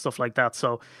box and stuff like that.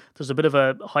 So there's a bit of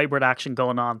a hybrid action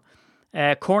going on.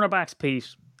 Cornerbacks,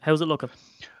 Pete, how's it looking?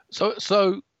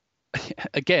 So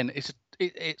again,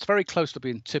 it's very close to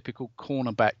being typical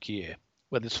cornerback year,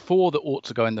 where there's 4 that ought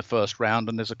to go in the first round,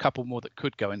 and there's a couple more that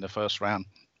could go in the first round.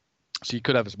 So you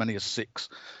could have as many as 6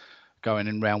 going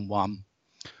in round 1.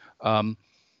 I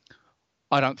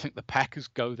don't think the Packers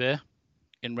go there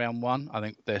in round 1. I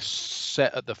think they're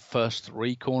set at the first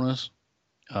 3 corners.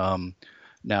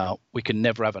 Now, we can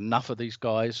never have enough of these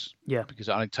guys, because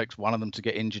it only takes one of them to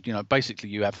get injured. Basically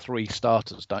you have 3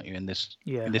 starters, don't you, in this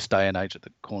day and age at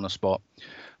the corner spot.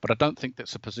 But I don't think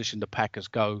that's a position the Packers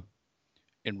go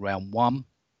in round 1.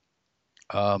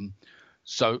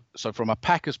 So from a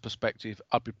Packers perspective,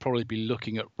 I'd probably be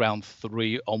looking at round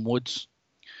 3 onwards.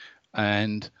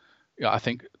 And I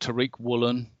think Tariq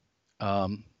Woolen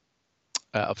out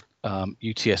of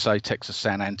UTSA, Texas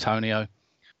San Antonio,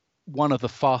 one of the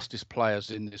fastest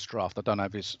players in this draft. I don't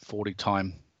have his 40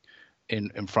 time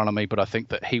in front of me, but I think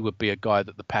that he would be a guy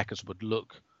that the Packers would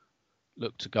look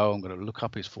to go. I'm going to look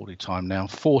up his 40 time now.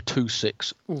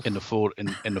 4.26 in the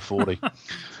 40.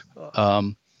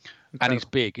 And he's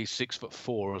big. He's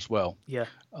 6'4" as well. Yeah.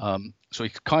 So he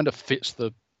kind of fits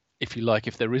the, if you like,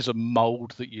 if there is a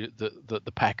mold that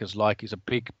the Packers like, he's a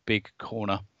big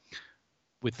corner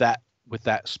with that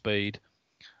speed.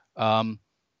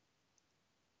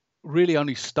 Really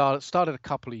only started a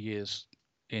couple of years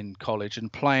in college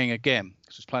and playing again.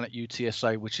 So he's playing at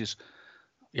UTSA, which is,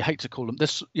 you hate to call them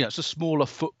this, it's a smaller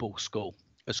football school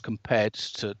as compared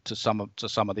to some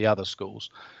of the other schools.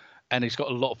 And he's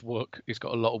got a lot of work. He's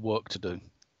got a lot of work to do,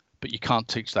 but you can't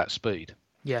teach that speed.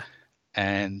 Yeah.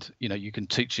 And you can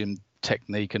teach him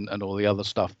technique and all the other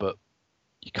stuff, but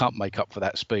you can't make up for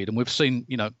that speed. And we've seen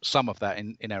some of that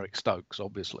in Eric Stokes,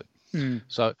 obviously.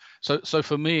 So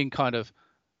for me, in kind of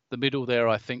the middle there,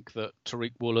 I think that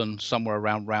Tariq Woolen somewhere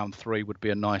around round 3 would be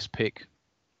a nice pick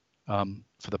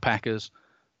for the Packers.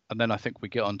 And then I think we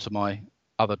get on to my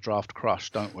other draft crush,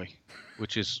 don't we?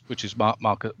 Which is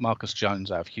Marcus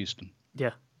Jones out of Houston.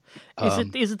 Yeah.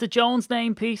 Is it the Jones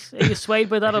name, Pete? Are you swayed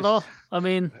by that at all? I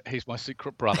mean, he's my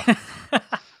secret brother.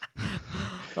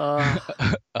 I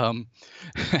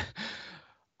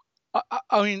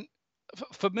mean,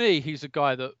 for me, he's a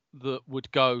guy that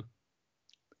would go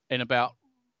in about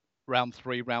round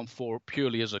 3, round 4,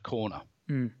 purely as a corner.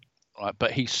 Right,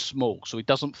 but he's small, so he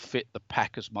doesn't fit the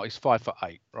Packers mold. He's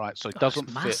 5'8", right? So he doesn't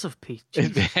fit. Massive, Pete.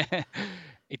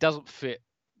 He doesn't fit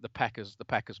the Packers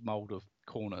mold of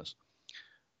corners.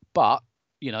 But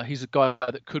he's a guy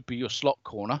that could be your slot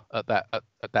corner at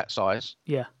that size.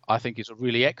 Yeah, I think he's a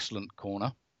really excellent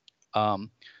corner.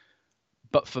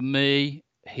 But for me,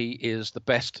 he is the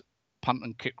best punt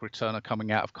and kick returner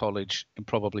coming out of college in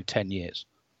probably 10 years.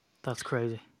 That's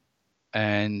crazy.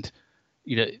 And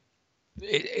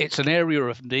it's an area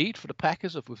of need for the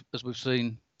Packers, as we've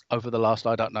seen over the last,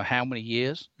 I don't know how many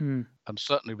years.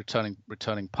 Certainly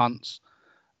returning punts.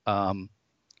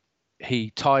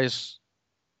 He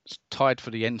tied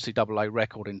for the NCAA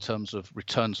record in terms of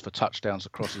returns for touchdowns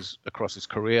across his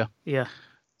career. Yeah.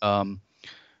 And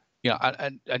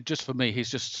just for me, he's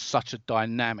just such a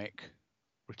dynamic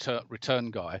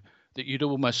return guy that you'd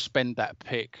almost spend that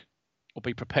pick, or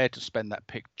be prepared to spend that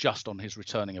pick just on his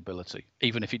returning ability,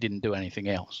 even if he didn't do anything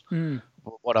else.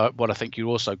 What I think you're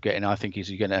also getting, I think,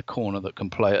 is you're getting a corner that can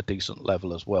play at a decent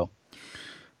level as well.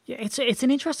 Yeah, it's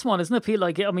an interesting one, isn't it, Pete?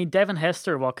 Like, I mean, Devin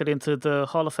Hester got into the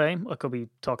Hall of Fame. I could be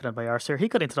talking about my arse here. He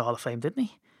got into the Hall of Fame, didn't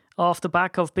he? Off the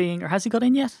back of being, or has he got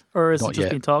in yet? Or is it just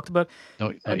being talked about?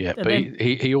 Not yet, but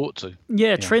he ought to.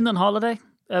 Yeah, Trindon Holiday.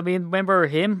 I mean, remember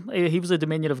him? He was a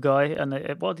diminutive guy, and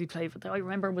what did he play for? I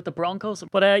remember him with the Broncos.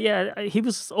 But he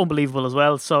was unbelievable as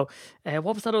well. So,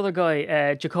 what was that other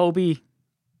guy? Jacoby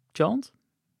Jones?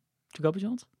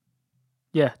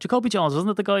 Yeah, Jacoby Jones,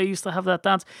 wasn't it the guy who used to have that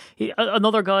dance?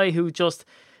 Another guy who just,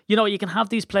 you can have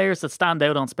these players that stand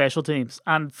out on special teams,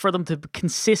 and for them to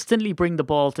consistently bring the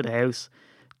ball to the house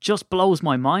just blows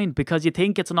my mind, because you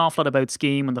think it's an awful lot about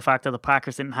scheme and the fact that the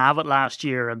Packers didn't have it last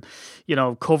year, and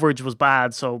coverage was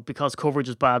bad, so because coverage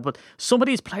is bad. But some of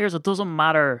these players, it doesn't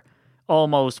matter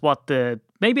almost what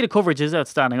maybe the coverage is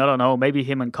outstanding, I don't know, maybe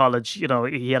him in college,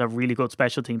 he had a really good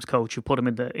special teams coach who put him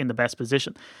in the best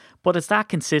position, but it's that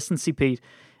consistency, Pete.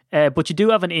 But you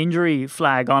do have an injury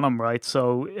flag on him, right?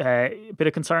 So a bit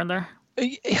of concern there.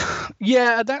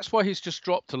 Yeah, that's why he's just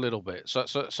dropped a little bit.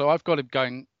 So I've got him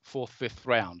going 4th, 5th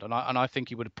round, and I think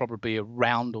he would probably be a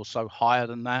round or so higher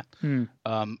than that.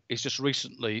 He's just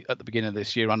recently, at the beginning of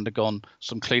this year, undergone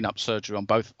some cleanup surgery on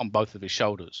both of his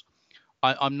shoulders.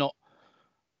 I'm not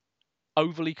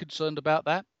overly concerned about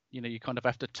that. You kind of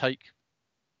have to take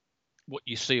what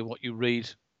you see and what you read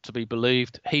to be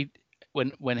believed.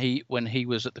 When he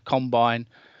was at the combine,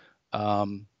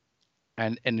 and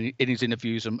in his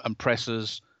interviews and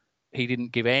pressers, he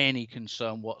didn't give any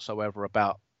concern whatsoever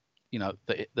about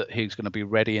that he's going to be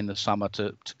ready in the summer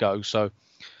to go. So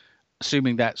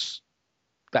assuming that's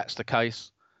the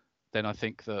case, then I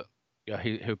think that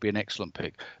he'll be an excellent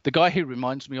pick. The guy he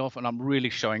reminds me of, and I'm really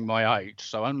showing my age,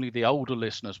 so only the older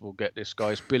listeners will get this guy,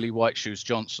 is Billy White Shoes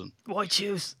Johnson. White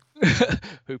Shoes.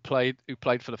 who played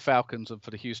for the Falcons and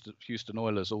for the Houston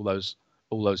Oilers all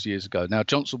those years ago. Now,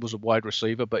 Johnson was a wide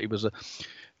receiver, but he was a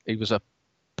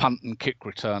punt and kick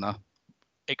returner.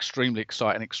 Extremely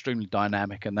exciting, extremely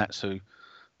dynamic, and that's who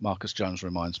Marcus Jones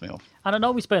reminds me of. And I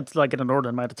know we spent an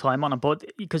inordinate amount of time on him, but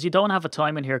because you don't have a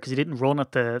time in here because he didn't run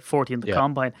at the 40 in the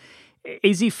combine.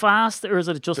 Is he fast, or is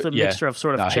it just a mixture of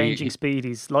changing speed?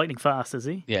 He's lightning fast, is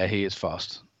he? Yeah, he is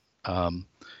fast.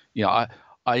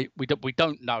 we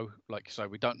don't know, like you say,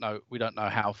 we don't know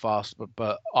how fast,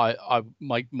 but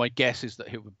my guess is that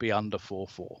he would be under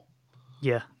 4.4.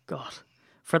 Yeah, God,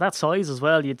 for that size as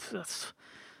well, that's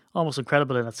almost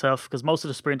incredible in itself because most of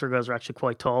the sprinter guys are actually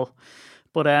quite tall.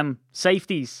 But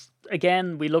safeties,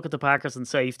 again, we look at the Packers and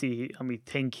safety and we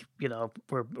think,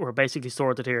 we're basically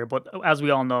sorted here. But as we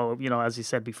all know, as you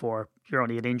said before, you're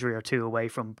only an injury or two away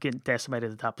from getting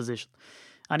decimated at that position.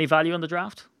 Any value in the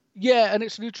draft? Yeah, and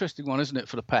it's an interesting one, isn't it,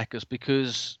 for the Packers?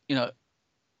 Because,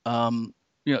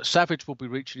 Savage will be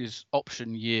reaching his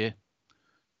option year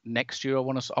next year. I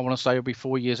want to say he'll be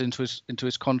 4 years into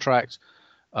his contract.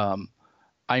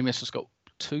 Amos has got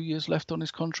 2 years left on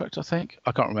his contract, I think.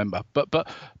 I can't remember.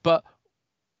 But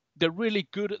they're really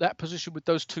good at that position with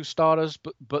those two starters,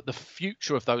 but the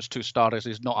future of those two starters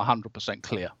is not 100%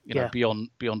 clear, beyond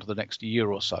the next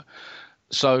year or so.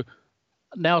 So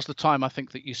now's the time, I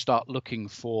think, that you start looking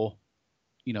for,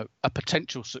 a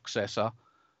potential successor.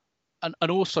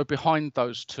 And also behind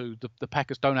those two, the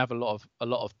Packers don't have a lot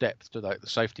of depth to the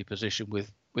safety position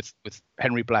with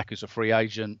Henry Black, who's a free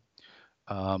agent,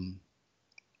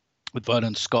 with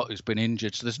Vernon Scott, who's been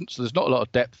injured. So there's not a lot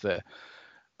of depth there.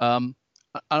 And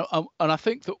I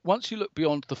think that once you look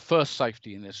beyond the first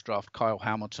safety in this draft, Kyle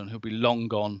Hamilton, who'll be long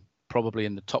gone, probably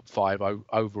in the top 5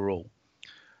 overall,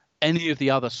 any of the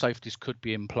other safeties could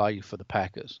be in play for the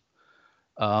Packers.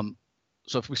 So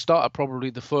if we start at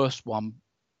probably the first one,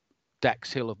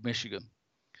 Dax Hill of Michigan,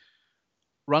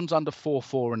 runs under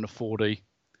 4.4 in the 40,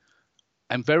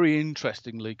 and very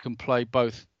interestingly can play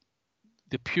both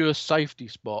the pure safety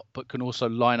spot, but can also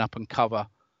line up and cover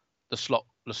the slot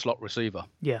receiver.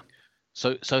 Yeah.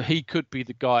 So he could be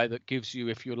the guy that gives you,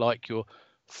 if you like, your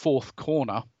fourth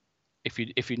corner, if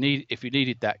you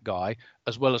needed that guy,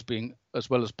 as well as being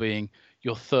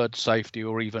your third safety,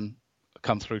 or even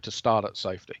come through to start at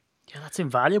safety. Yeah, that's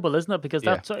invaluable, isn't it? Because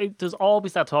there's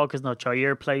always that talk, isn't it?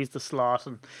 Jair plays the slot,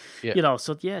 and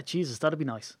so Jesus, that'd be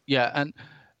nice. Yeah,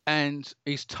 and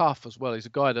he's tough as well. He's a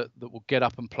guy that will get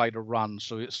up and play the run.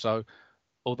 So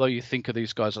although you think of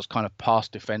these guys as kind of pass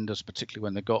defenders, particularly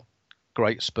when they've got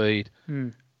great speed,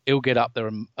 he'll get up there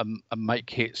and make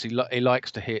hits. He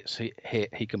likes to hit.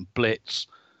 He can blitz.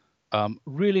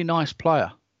 Really nice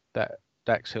player, that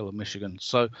Dax Hill of Michigan.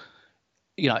 So,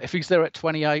 if he's there at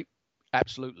 28,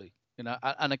 absolutely.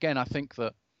 And again, I think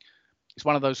that it's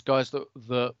one of those guys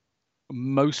that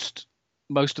most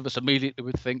of us immediately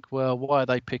would think, well, why are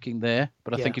they picking there?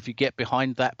 But I think if you get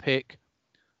behind that pick,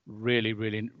 really,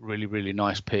 really, really, really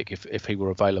nice pick if he were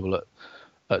available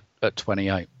at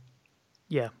 28.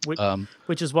 Yeah,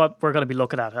 which is what we're going to be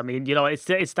looking at. I mean,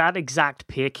 it's that exact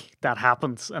pick that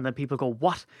happens, and then people go,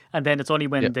 "What?" And then it's only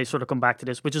when they sort of come back to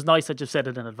this, which is nice that you've said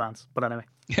it in advance. But anyway,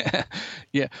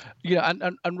 yeah.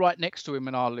 And right next to him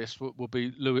in our list will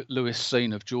be Lewis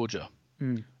Cine of Georgia.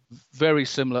 Very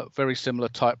similar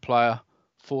type player,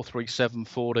 4.37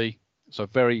 40. So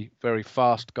very, very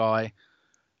fast guy.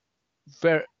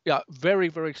 Very,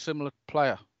 very similar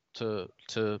player to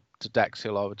Dax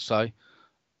Hill, I would say.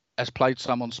 Has played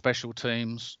some on special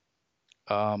teams.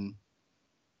 I mean,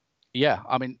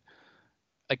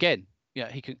 again,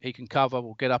 he can cover.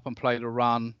 Will get up and play the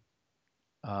run.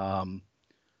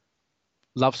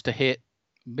 Loves to hit.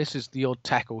 Misses the odd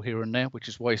tackle here and there, which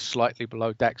is why he's slightly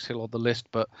below Dax Hill on the list.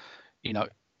 But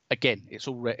again, it's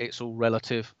all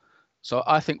relative. So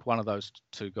I think one of those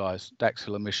two guys, Dax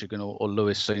Hill of Michigan or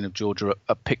Lewis Cine of Georgia,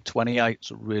 at pick 28,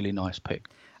 it's a really nice pick.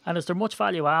 And is there much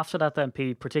value after that then,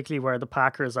 Pete, particularly where the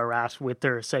Packers are at with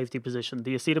their safety position?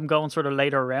 Do you see them going sort of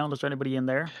later around? Is there anybody in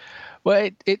there? Well,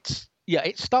 it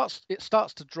starts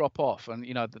to drop off, and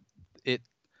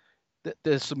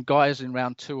there's some guys in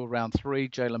round 2 or round 3.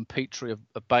 Jalen Petrie of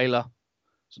Baylor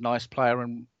is a nice player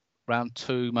in round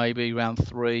 2, maybe round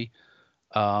 3.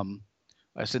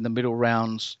 It's in the middle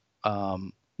rounds.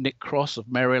 Nick Cross of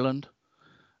Maryland.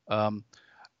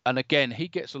 And again, he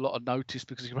gets a lot of notice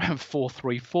because he ran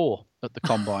 4.34 at the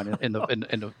combine in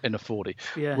the 40,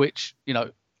 which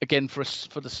again for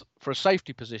a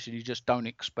safety position you just don't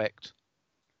expect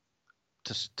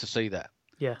to see that.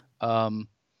 Yeah. And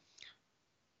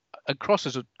Cross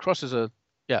is a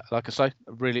like I say,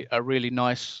 a really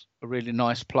nice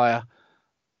player.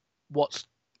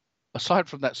 Aside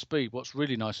from that speed, what's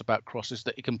really nice about Cross is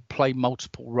that he can play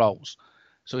multiple roles.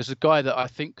 So he's a guy that I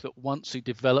think that once he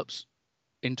develops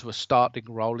into a starting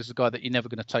role, is a guy that you're never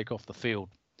going to take off the field,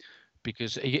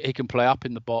 because he can play up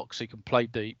in the box, he can play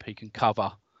deep, he can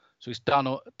cover. So he's done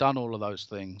all of those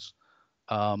things.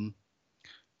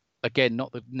 Again,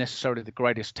 not necessarily the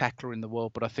greatest tackler in the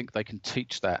world, but I think they can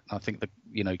teach that. I think that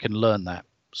you can learn that.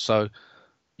 So,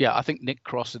 I think Nick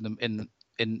Cross in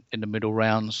in the middle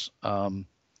rounds, and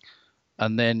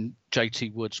then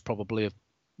JT Woods probably of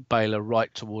Baylor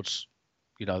right towards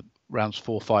rounds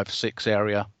 4, 5, 6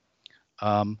 area.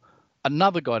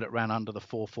 Another guy that ran under the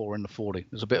 4.4 in the 40.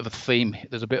 There's a bit of a theme.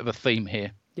 There's a bit of a theme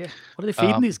here. Yeah. What are they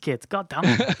feeding these kids? God damn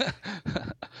it.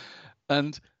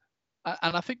 And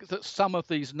I think that some of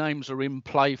these names are in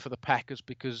play for the Packers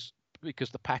because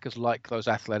the Packers like those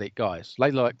athletic guys.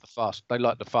 They like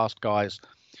the fast guys,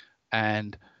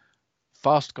 and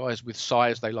fast guys with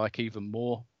size they like even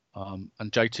more. And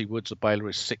JT Woods of Baylor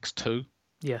is 6'2".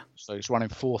 Yeah. So he's running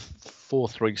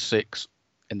 4.36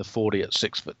 in the 40 at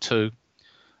 6'2".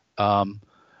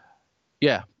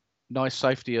 Yeah, nice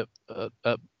safety at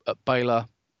Baylor.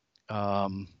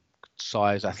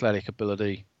 Size, athletic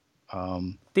ability.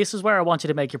 This is where I want you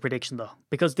to make your prediction, though,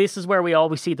 because this is where we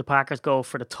always see the Packers go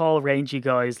for the tall, rangy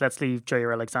guys. Let's leave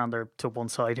Jair Alexander to one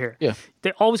side here. Yeah.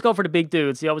 They always go for the big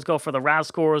dudes. They always go for the RAS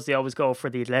scores. They always go for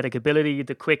the athletic ability,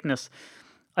 the quickness.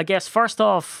 I guess, first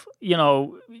off,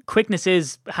 quickness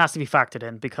has to be factored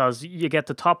in because you get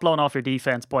the top blown off your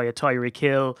defense by a Tyreek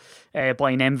Hill,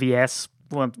 by an MVS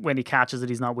when he catches it.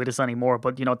 He's not with us anymore,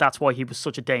 but, that's why he was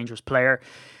such a dangerous player.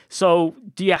 So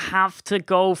do you have to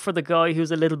go for the guy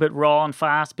who's a little bit raw and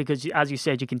fast? Because, as you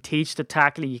said, you can teach the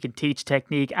tackling, you can teach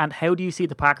technique. And how do you see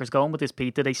the Packers going with this,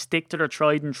 Pete? Do they stick to their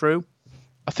tried and true?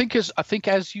 I think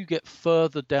as you get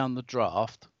further down the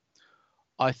draft,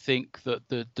 I think that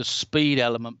the speed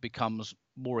element becomes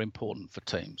more important for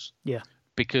teams. Yeah.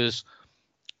 Because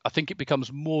I think it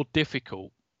becomes more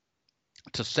difficult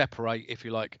to separate, if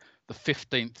you like, the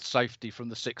 15th safety from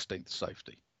the 16th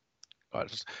safety.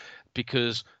 Right?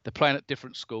 Because they're playing at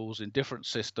different schools in different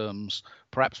systems.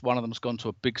 Perhaps one of them's gone to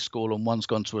a big school and one's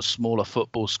gone to a smaller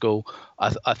football school.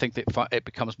 I think that it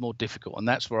becomes more difficult, and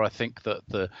that's where I think that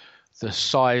the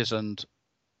size and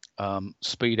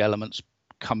speed elements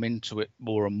come into it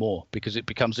more and more because it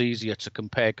becomes easier to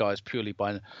compare guys purely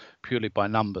by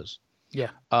numbers. Yeah.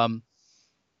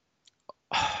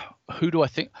 Who do I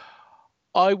think?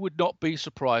 I would not be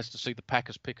surprised to see the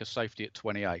Packers pick a safety at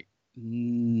 28.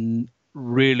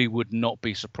 Really would not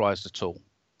be surprised at all.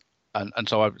 And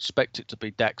so I would expect it to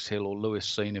be Dax Hill or Lewis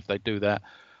Cine if they do that.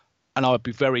 And I would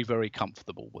be very, very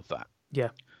comfortable with that. Yeah.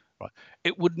 Right.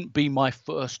 It wouldn't be my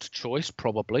first choice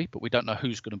probably, but we don't know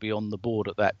who's going to be on the board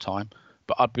at that time.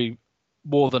 But I'd be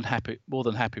more than happy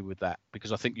with that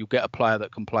because I think you'll get a player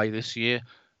that can play this year,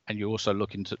 and you also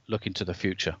look into the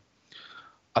future.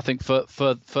 I think for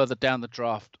further down the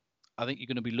draft, I think you're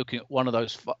going to be looking at one of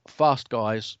those fast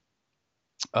guys,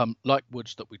 like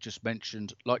Woods that we just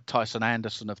mentioned, like Tyson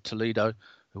Anderson of Toledo,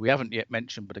 who we haven't yet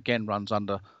mentioned, but again runs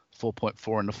under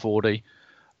 4.4 in the 40.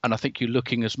 And I think you're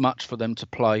looking as much for them to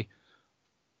play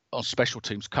on special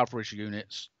teams coverage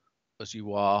units as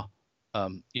you are,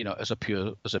 as a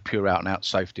pure out and out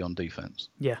safety on defense.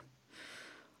 Yeah.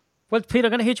 Well, Peter,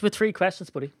 I'm going to hit you with 3 questions,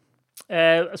 buddy.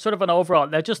 Sort of an overall.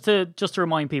 Now, just to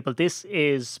remind people, this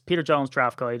is Peter Jones'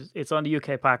 draft guide. It's on the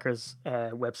UK Packers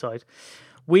website.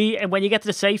 And when you get to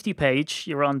the safety page,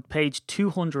 you're on page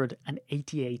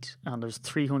 288, and there's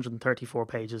 334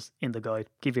 pages in the guide.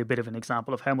 Give you a bit of an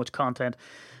example of how much content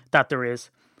that there is.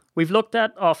 We've looked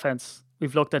at offense.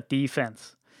 We've looked at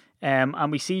defense.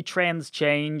 And we see trends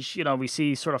change. We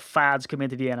see sort of fads come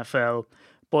into the NFL.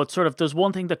 But sort of there's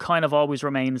one thing that kind of always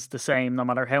remains the same, no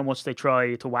matter how much they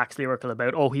try to wax lyrical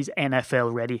about, he's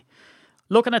NFL ready.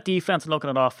 Looking at defense and looking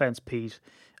at offense, Pete,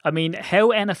 I mean, how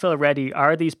NFL ready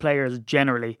are these players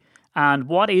generally? And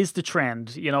what is the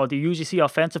trend? Do you usually see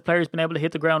offensive players being able to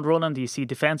hit the ground running? Do you see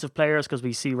defensive players? Because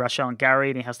we see Rashawn Gary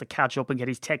and he has to catch up and get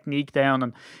his technique down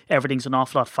and everything's an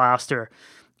awful lot faster.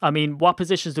 I mean, what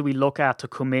positions do we look at to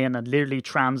come in and literally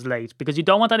translate? Because you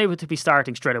don't want anyone to be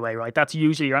starting straight away, right? That's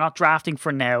usually, you're not drafting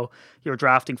for now, you're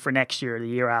drafting for next year, the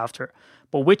year after.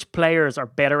 But which players are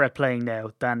better at playing now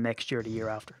than next year, the year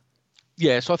after?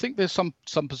 Yeah, so I think there's some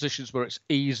positions where it's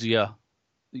easier.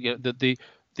 The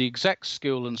exact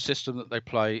skill and system that they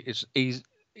play is easy.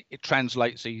 It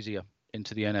translates easier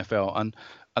into the NFL,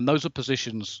 and those are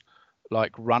positions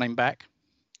like running back,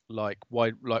 like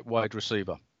wide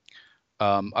receiver.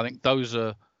 I think those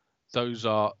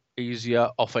are easier.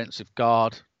 Offensive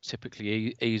guard,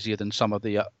 typically easier than some of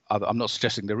the other. I'm not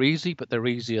suggesting they're easy, but they're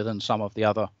easier than some of the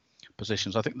other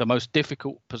positions. I think the most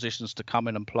difficult positions to come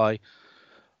in and play: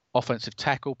 offensive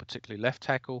tackle, particularly left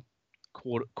tackle,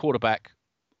 quarterback,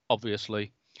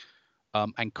 obviously,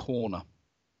 and corner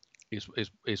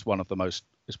is one of the most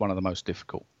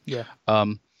difficult. Yeah.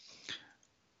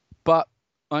 But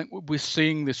I think we're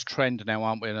seeing this trend now,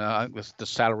 aren't we? And I think the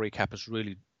salary cap has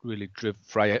really driven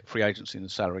free agency, and the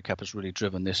salary cap has really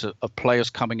driven this of players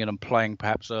coming in and playing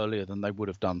perhaps earlier than they would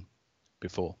have done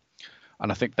before,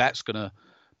 and I think that's gonna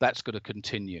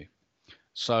continue.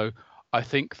 So I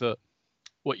think that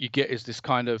what you get is this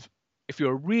kind of, if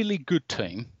you're a really good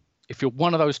team, if you're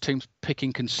one of those teams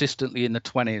picking consistently in the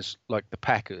 20s like the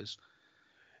Packers,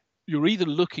 you're either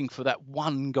looking for that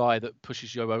one guy that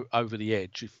pushes you over the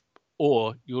edge,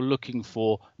 or you're looking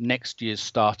for next year's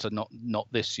starter, not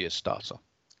this year's starter.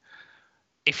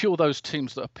 If you're those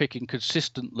teams that are picking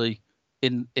consistently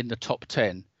in the top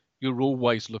 10, you're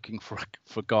always looking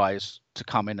for guys to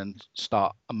come in and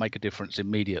start and make a difference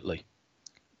immediately,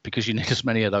 because you need as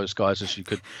many of those guys as you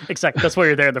could. Exactly. That's why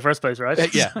you're there in the first place,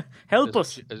 right? Yeah. Help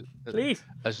us, please.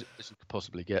 As you could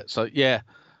possibly get. So yeah.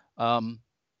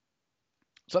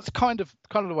 So that's kind of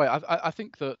the way I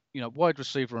think that, wide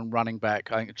receiver and running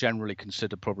back, I think, generally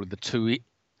considered probably the two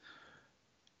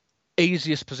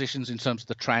easiest positions in terms of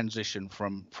the transition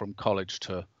from college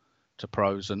to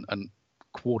pros, and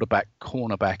quarterback,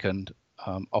 cornerback, and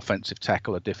offensive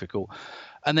tackle are difficult.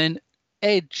 And then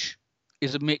edge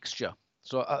is a mixture.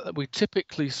 So we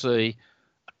typically see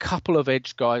a couple of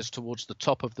edge guys towards the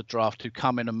top of the draft who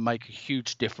come in and make a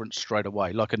huge difference straight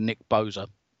away, like a Nick Bosa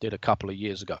did a couple of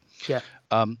years ago. Yeah.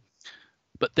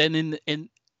 But then in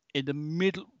the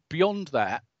middle, beyond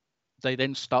that, they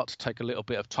then start to take a little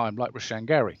bit of time, like Rashan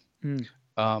Gary.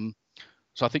 So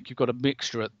I think you've got a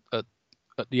mixture at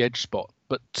the edge spot.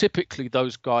 But typically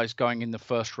those guys going in the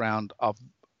first round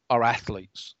are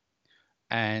athletes,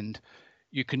 and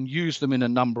you can use them in a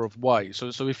number of ways.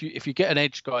 So if you get an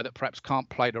edge guy that perhaps can't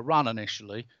play the run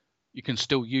initially, you can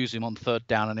still use him on third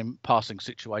down and in passing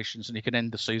situations, and he can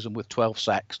end the season with 12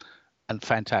 sacks and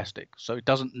fantastic. So it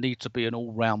doesn't need to be an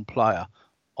all-round player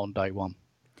on day one.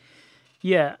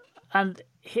 Yeah, and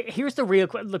here's the real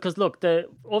question, because look, the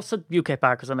us at UK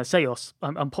Packers, and I say us,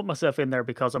 I'm putting myself in there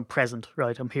because I'm present,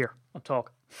 right? I'm here, I'm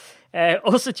talking.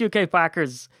 Us at UK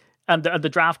Packers and the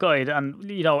draft guide, and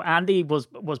Andy was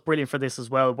brilliant for this as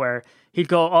well, where he'd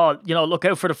go, look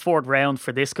out for the fourth round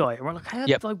for this guy, and we're like, hey,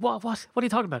 yep. like what are you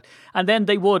talking about? And then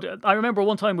they would. I remember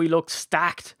one time we looked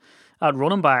stacked at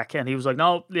running back, and he was like,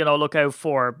 no, look out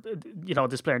for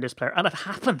this player and this player, and it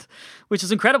happened, which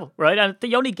is incredible, right? And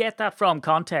you only get that from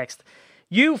context.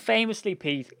 You famously,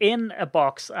 Pete, in a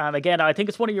box, and again, I think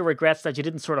it's one of your regrets that you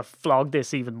didn't sort of flog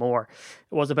this even more,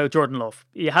 it was about Jordan Love.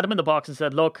 You had him in the box and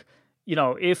said, look,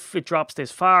 if it drops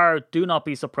this far, do not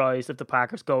be surprised if the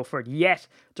Packers go for it. Yet,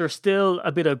 there's still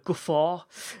a bit of guffaw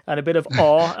and a bit of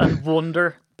awe and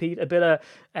wonder, Pete, a bit of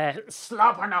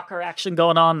slobber knocker action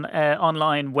going on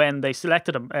online when they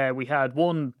selected him. We had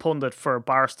one pundit for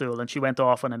Barstool, and she went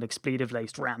off on an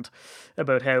expletive-laced rant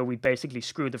about how we basically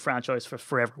screwed the franchise for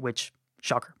forever, which,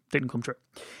 shocker, didn't come true.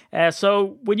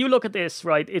 So when you look at this,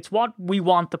 right, it's what we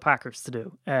want the Packers to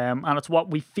do, and it's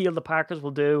what we feel the Packers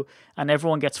will do, and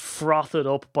everyone gets frothed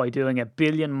up by doing a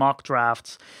billion mock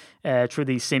drafts through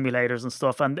these simulators and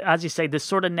stuff. And as you say, this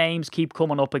sort of names keep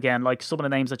coming up again, like some of the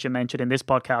names that you mentioned in this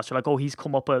podcast. You're like, oh, he's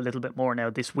come up a little bit more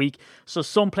now this week. So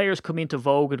some players come into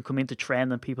vogue and come into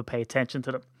trend, and people pay attention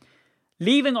to them.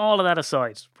 Leaving all of that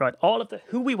aside, right, all of the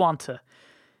who we want to,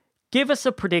 give us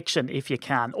a prediction if you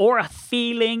can, or a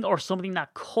feeling, or something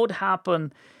that could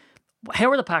happen.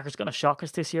 How are the Packers going to shock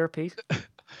us this year, Pete?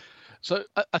 So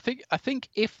I think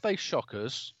if they shock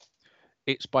us,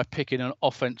 it's by picking an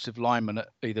offensive lineman at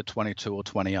either 22 or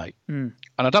 28. And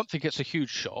I don't think it's a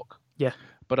huge shock. Yeah.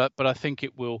 But I think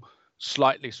it will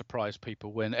slightly surprise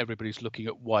people when everybody's looking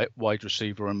at wide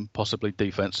receiver and possibly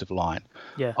defensive line.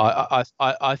 Yeah.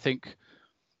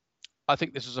 I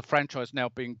think this is a franchise now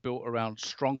being built around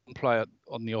strong player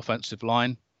on the offensive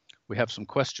line. We have some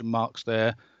question marks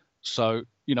there. So,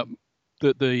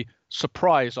 the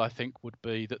surprise, I think, would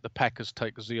be that the Packers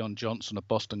take Zion Johnson of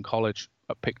Boston College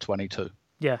at pick 22.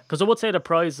 Yeah, because I would say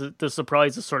the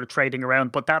surprise is sort of trading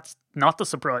around, but that's not the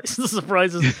surprise. The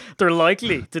surprise is they're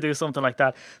likely to do something like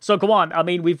that. So go on. I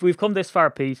mean, we've come this far,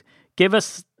 Pete. Give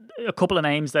us a couple of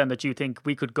names then that you think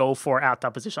we could go for at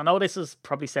that position. I know this is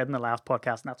probably said in the last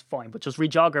podcast, and that's fine, but just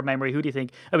re-jog our memory. Who do you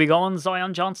think? Are we going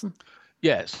Zion Johnson?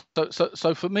 Yes.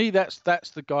 So for me, that's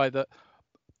the guy that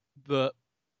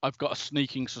I've got a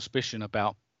sneaking suspicion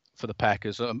about for the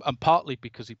Packers, and partly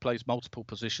because he plays multiple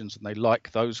positions and they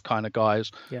like those kind of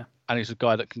guys. Yeah. And he's a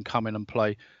guy that can come in and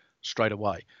play straight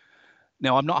away.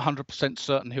 Now, I'm not 100%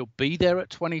 certain he'll be there at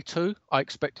 22. I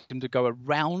expect him to go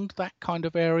around that kind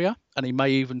of area, and he may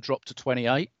even drop to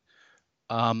 28.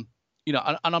 And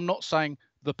I'm not saying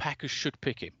the Packers should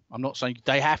pick him. I'm not saying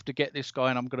they have to get this guy,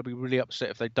 and I'm going to be really upset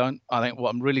if they don't. I think what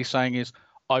I'm really saying is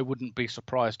I wouldn't be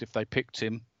surprised if they picked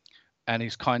him, and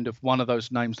he's kind of one of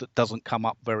those names that doesn't come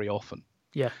up very often.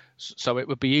 Yeah. So it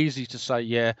would be easy to say,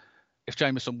 yeah, if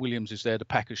Jameson Williams is there, the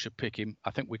Packers should pick him.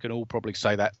 I think we can all probably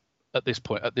say that at this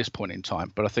point in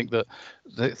time. But I think that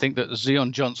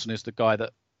Zion Johnson is the guy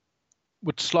that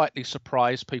would slightly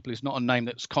surprise people. He's not a name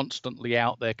that's constantly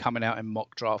out there, coming out in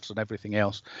mock drafts and everything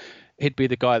else. He'd be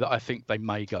the guy that I think they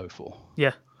may go for.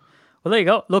 Yeah. Well, there you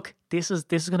go. Look, this is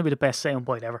going to be the best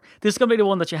soundbite ever. This is going to be the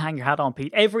one that you hang your hat on,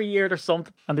 Pete. Every year there's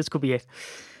something, and this could be it.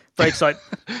 Very excited.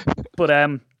 But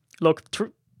look,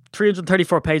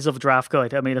 334 pages of a draft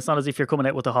guide. I mean, it's not as if you're coming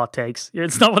out with the hot takes.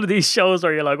 It's not one of these shows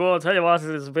where you're like, "Oh, I'll tell you what,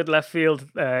 it's a bit left field."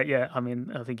 Yeah, I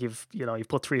mean, I think you've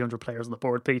put 300 players on the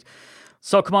board, Pete.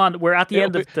 So come on, we're at the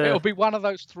end of the. It'll be one of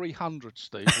those 300,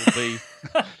 Steve. Will be.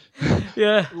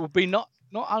 Yeah. It will be not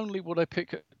only will they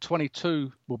pick at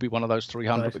 22 will be one of those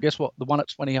 300, right. But guess what? The one at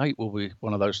 28 will be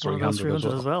one of those 300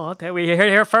 as well. Okay, we hear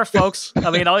here first, folks. I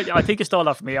mean, I think you stole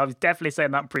that from me. I was definitely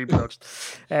saying that in pre-production.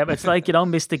 It's like,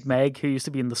 Mystic Meg, who used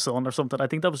to be in The Sun or something. I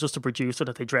think that was just a producer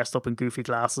that they dressed up in goofy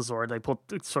glasses, or they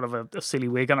put sort of a silly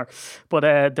wig on her.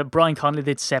 But the Brian Connolly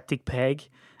did Septic Peg.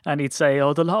 And he'd say,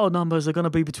 the lotto numbers are going to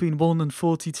be between 1 and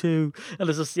 42. And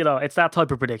it's just, it's that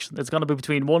type of prediction. It's going to be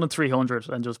between 1 and 300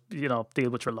 and just, deal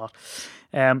with your lot.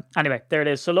 Anyway, there it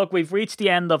is. So look, we've reached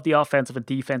the end of the offensive and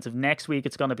defensive. Next week,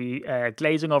 it's going to be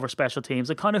glazing over special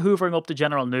teams and kind of hoovering up the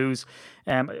general news,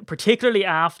 particularly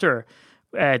after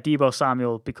Deebo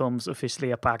Samuel becomes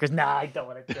officially a Packers. Nah, I don't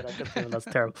want to do that. That's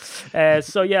terrible.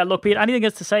 So yeah, look, Pete, anything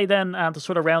else to say then to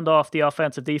sort of round off the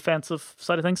offensive defensive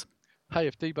side of things? Hey,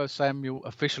 if Deebo Samuel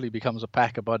officially becomes a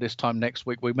Packer by this time next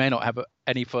week, we may not have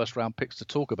any first-round picks to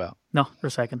talk about. No, or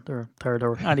second, or third,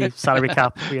 or any salary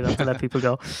cap. We'd have to let people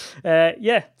go.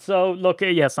 Yeah, so look,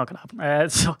 it's not going to happen.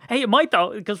 So hey, it might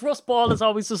though, because Russ Ball is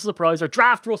always a surprise, or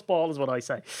draft Russ Ball is what I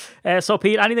say. So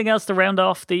Pete, anything else to round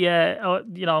off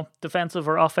the defensive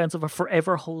or offensive, or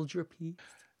forever hold your peace?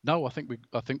 No, I think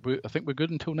we're good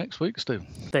until next week, Stu.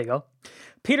 There you go.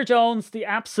 Peter Jones, the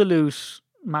absolute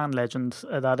man legend,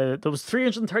 there was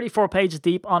 334 pages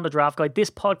deep on the draft guide.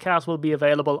 This podcast will be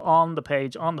available on the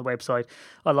page on the website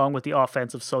along with the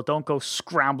offensive, so don't go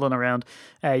scrambling around.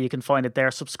 You can find it there.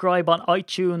 Subscribe on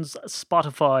iTunes,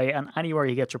 Spotify, and anywhere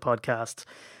you get your podcasts.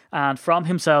 And from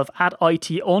himself at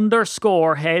IT_headchog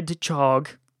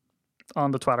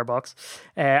on the Twitter box.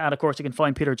 And of course, you can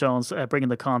find Peter Jones bringing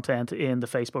the content in the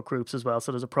Facebook groups as well.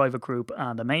 So there's a private group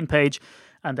and a main page.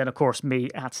 And then, of course, me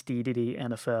at SteeDD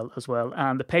NFL as well.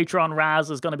 And the Patreon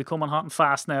Raz is going to be coming hot and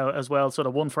fast now as well. So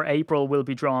the one for April will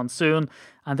be drawn soon.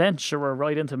 And then, sure, we're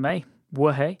right into May.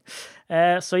 Whoa-hey.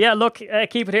 So yeah, look,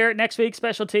 keep it here. Next week,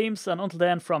 special teams. And until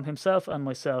then, from himself and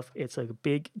myself, it's a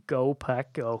big go,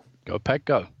 Pack, go. Go, Pack,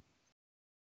 go.